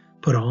might.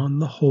 Put on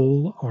the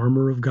whole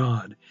armor of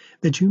God,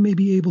 that you may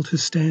be able to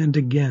stand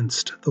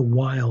against the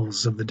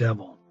wiles of the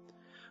devil.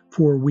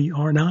 For we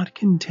are not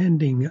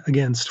contending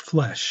against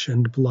flesh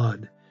and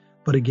blood,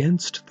 but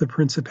against the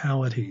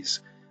principalities,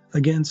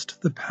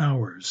 against the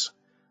powers,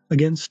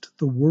 against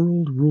the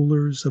world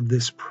rulers of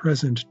this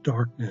present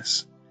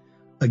darkness,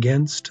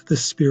 against the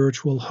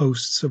spiritual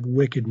hosts of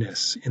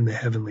wickedness in the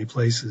heavenly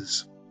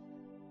places.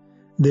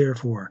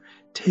 Therefore,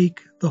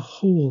 take the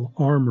whole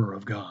armor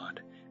of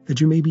God,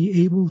 that you may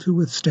be able to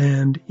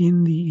withstand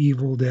in the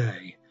evil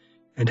day,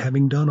 and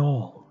having done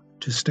all,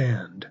 to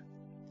stand.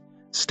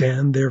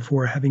 Stand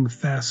therefore, having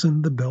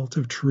fastened the belt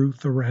of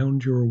truth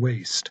around your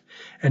waist,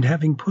 and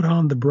having put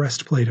on the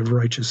breastplate of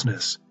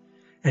righteousness,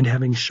 and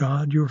having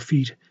shod your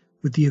feet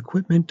with the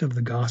equipment of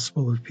the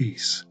gospel of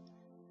peace.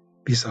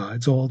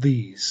 Besides all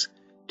these,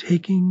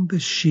 taking the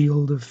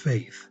shield of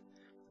faith,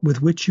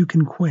 with which you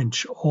can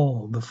quench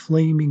all the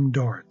flaming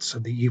darts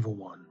of the evil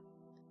one,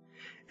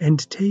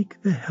 and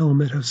take the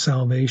helmet of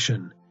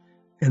salvation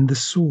and the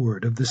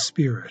sword of the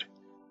Spirit,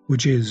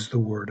 which is the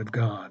Word of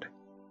God.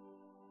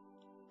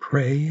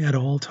 Pray at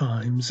all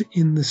times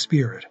in the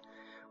Spirit,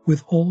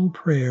 with all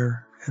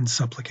prayer and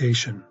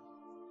supplication.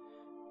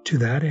 To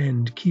that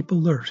end keep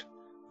alert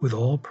with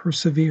all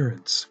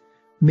perseverance,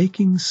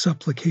 making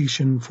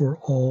supplication for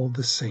all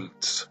the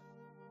saints.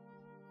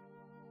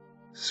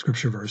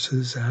 Scripture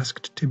verses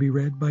asked to be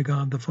read by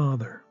God the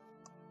Father.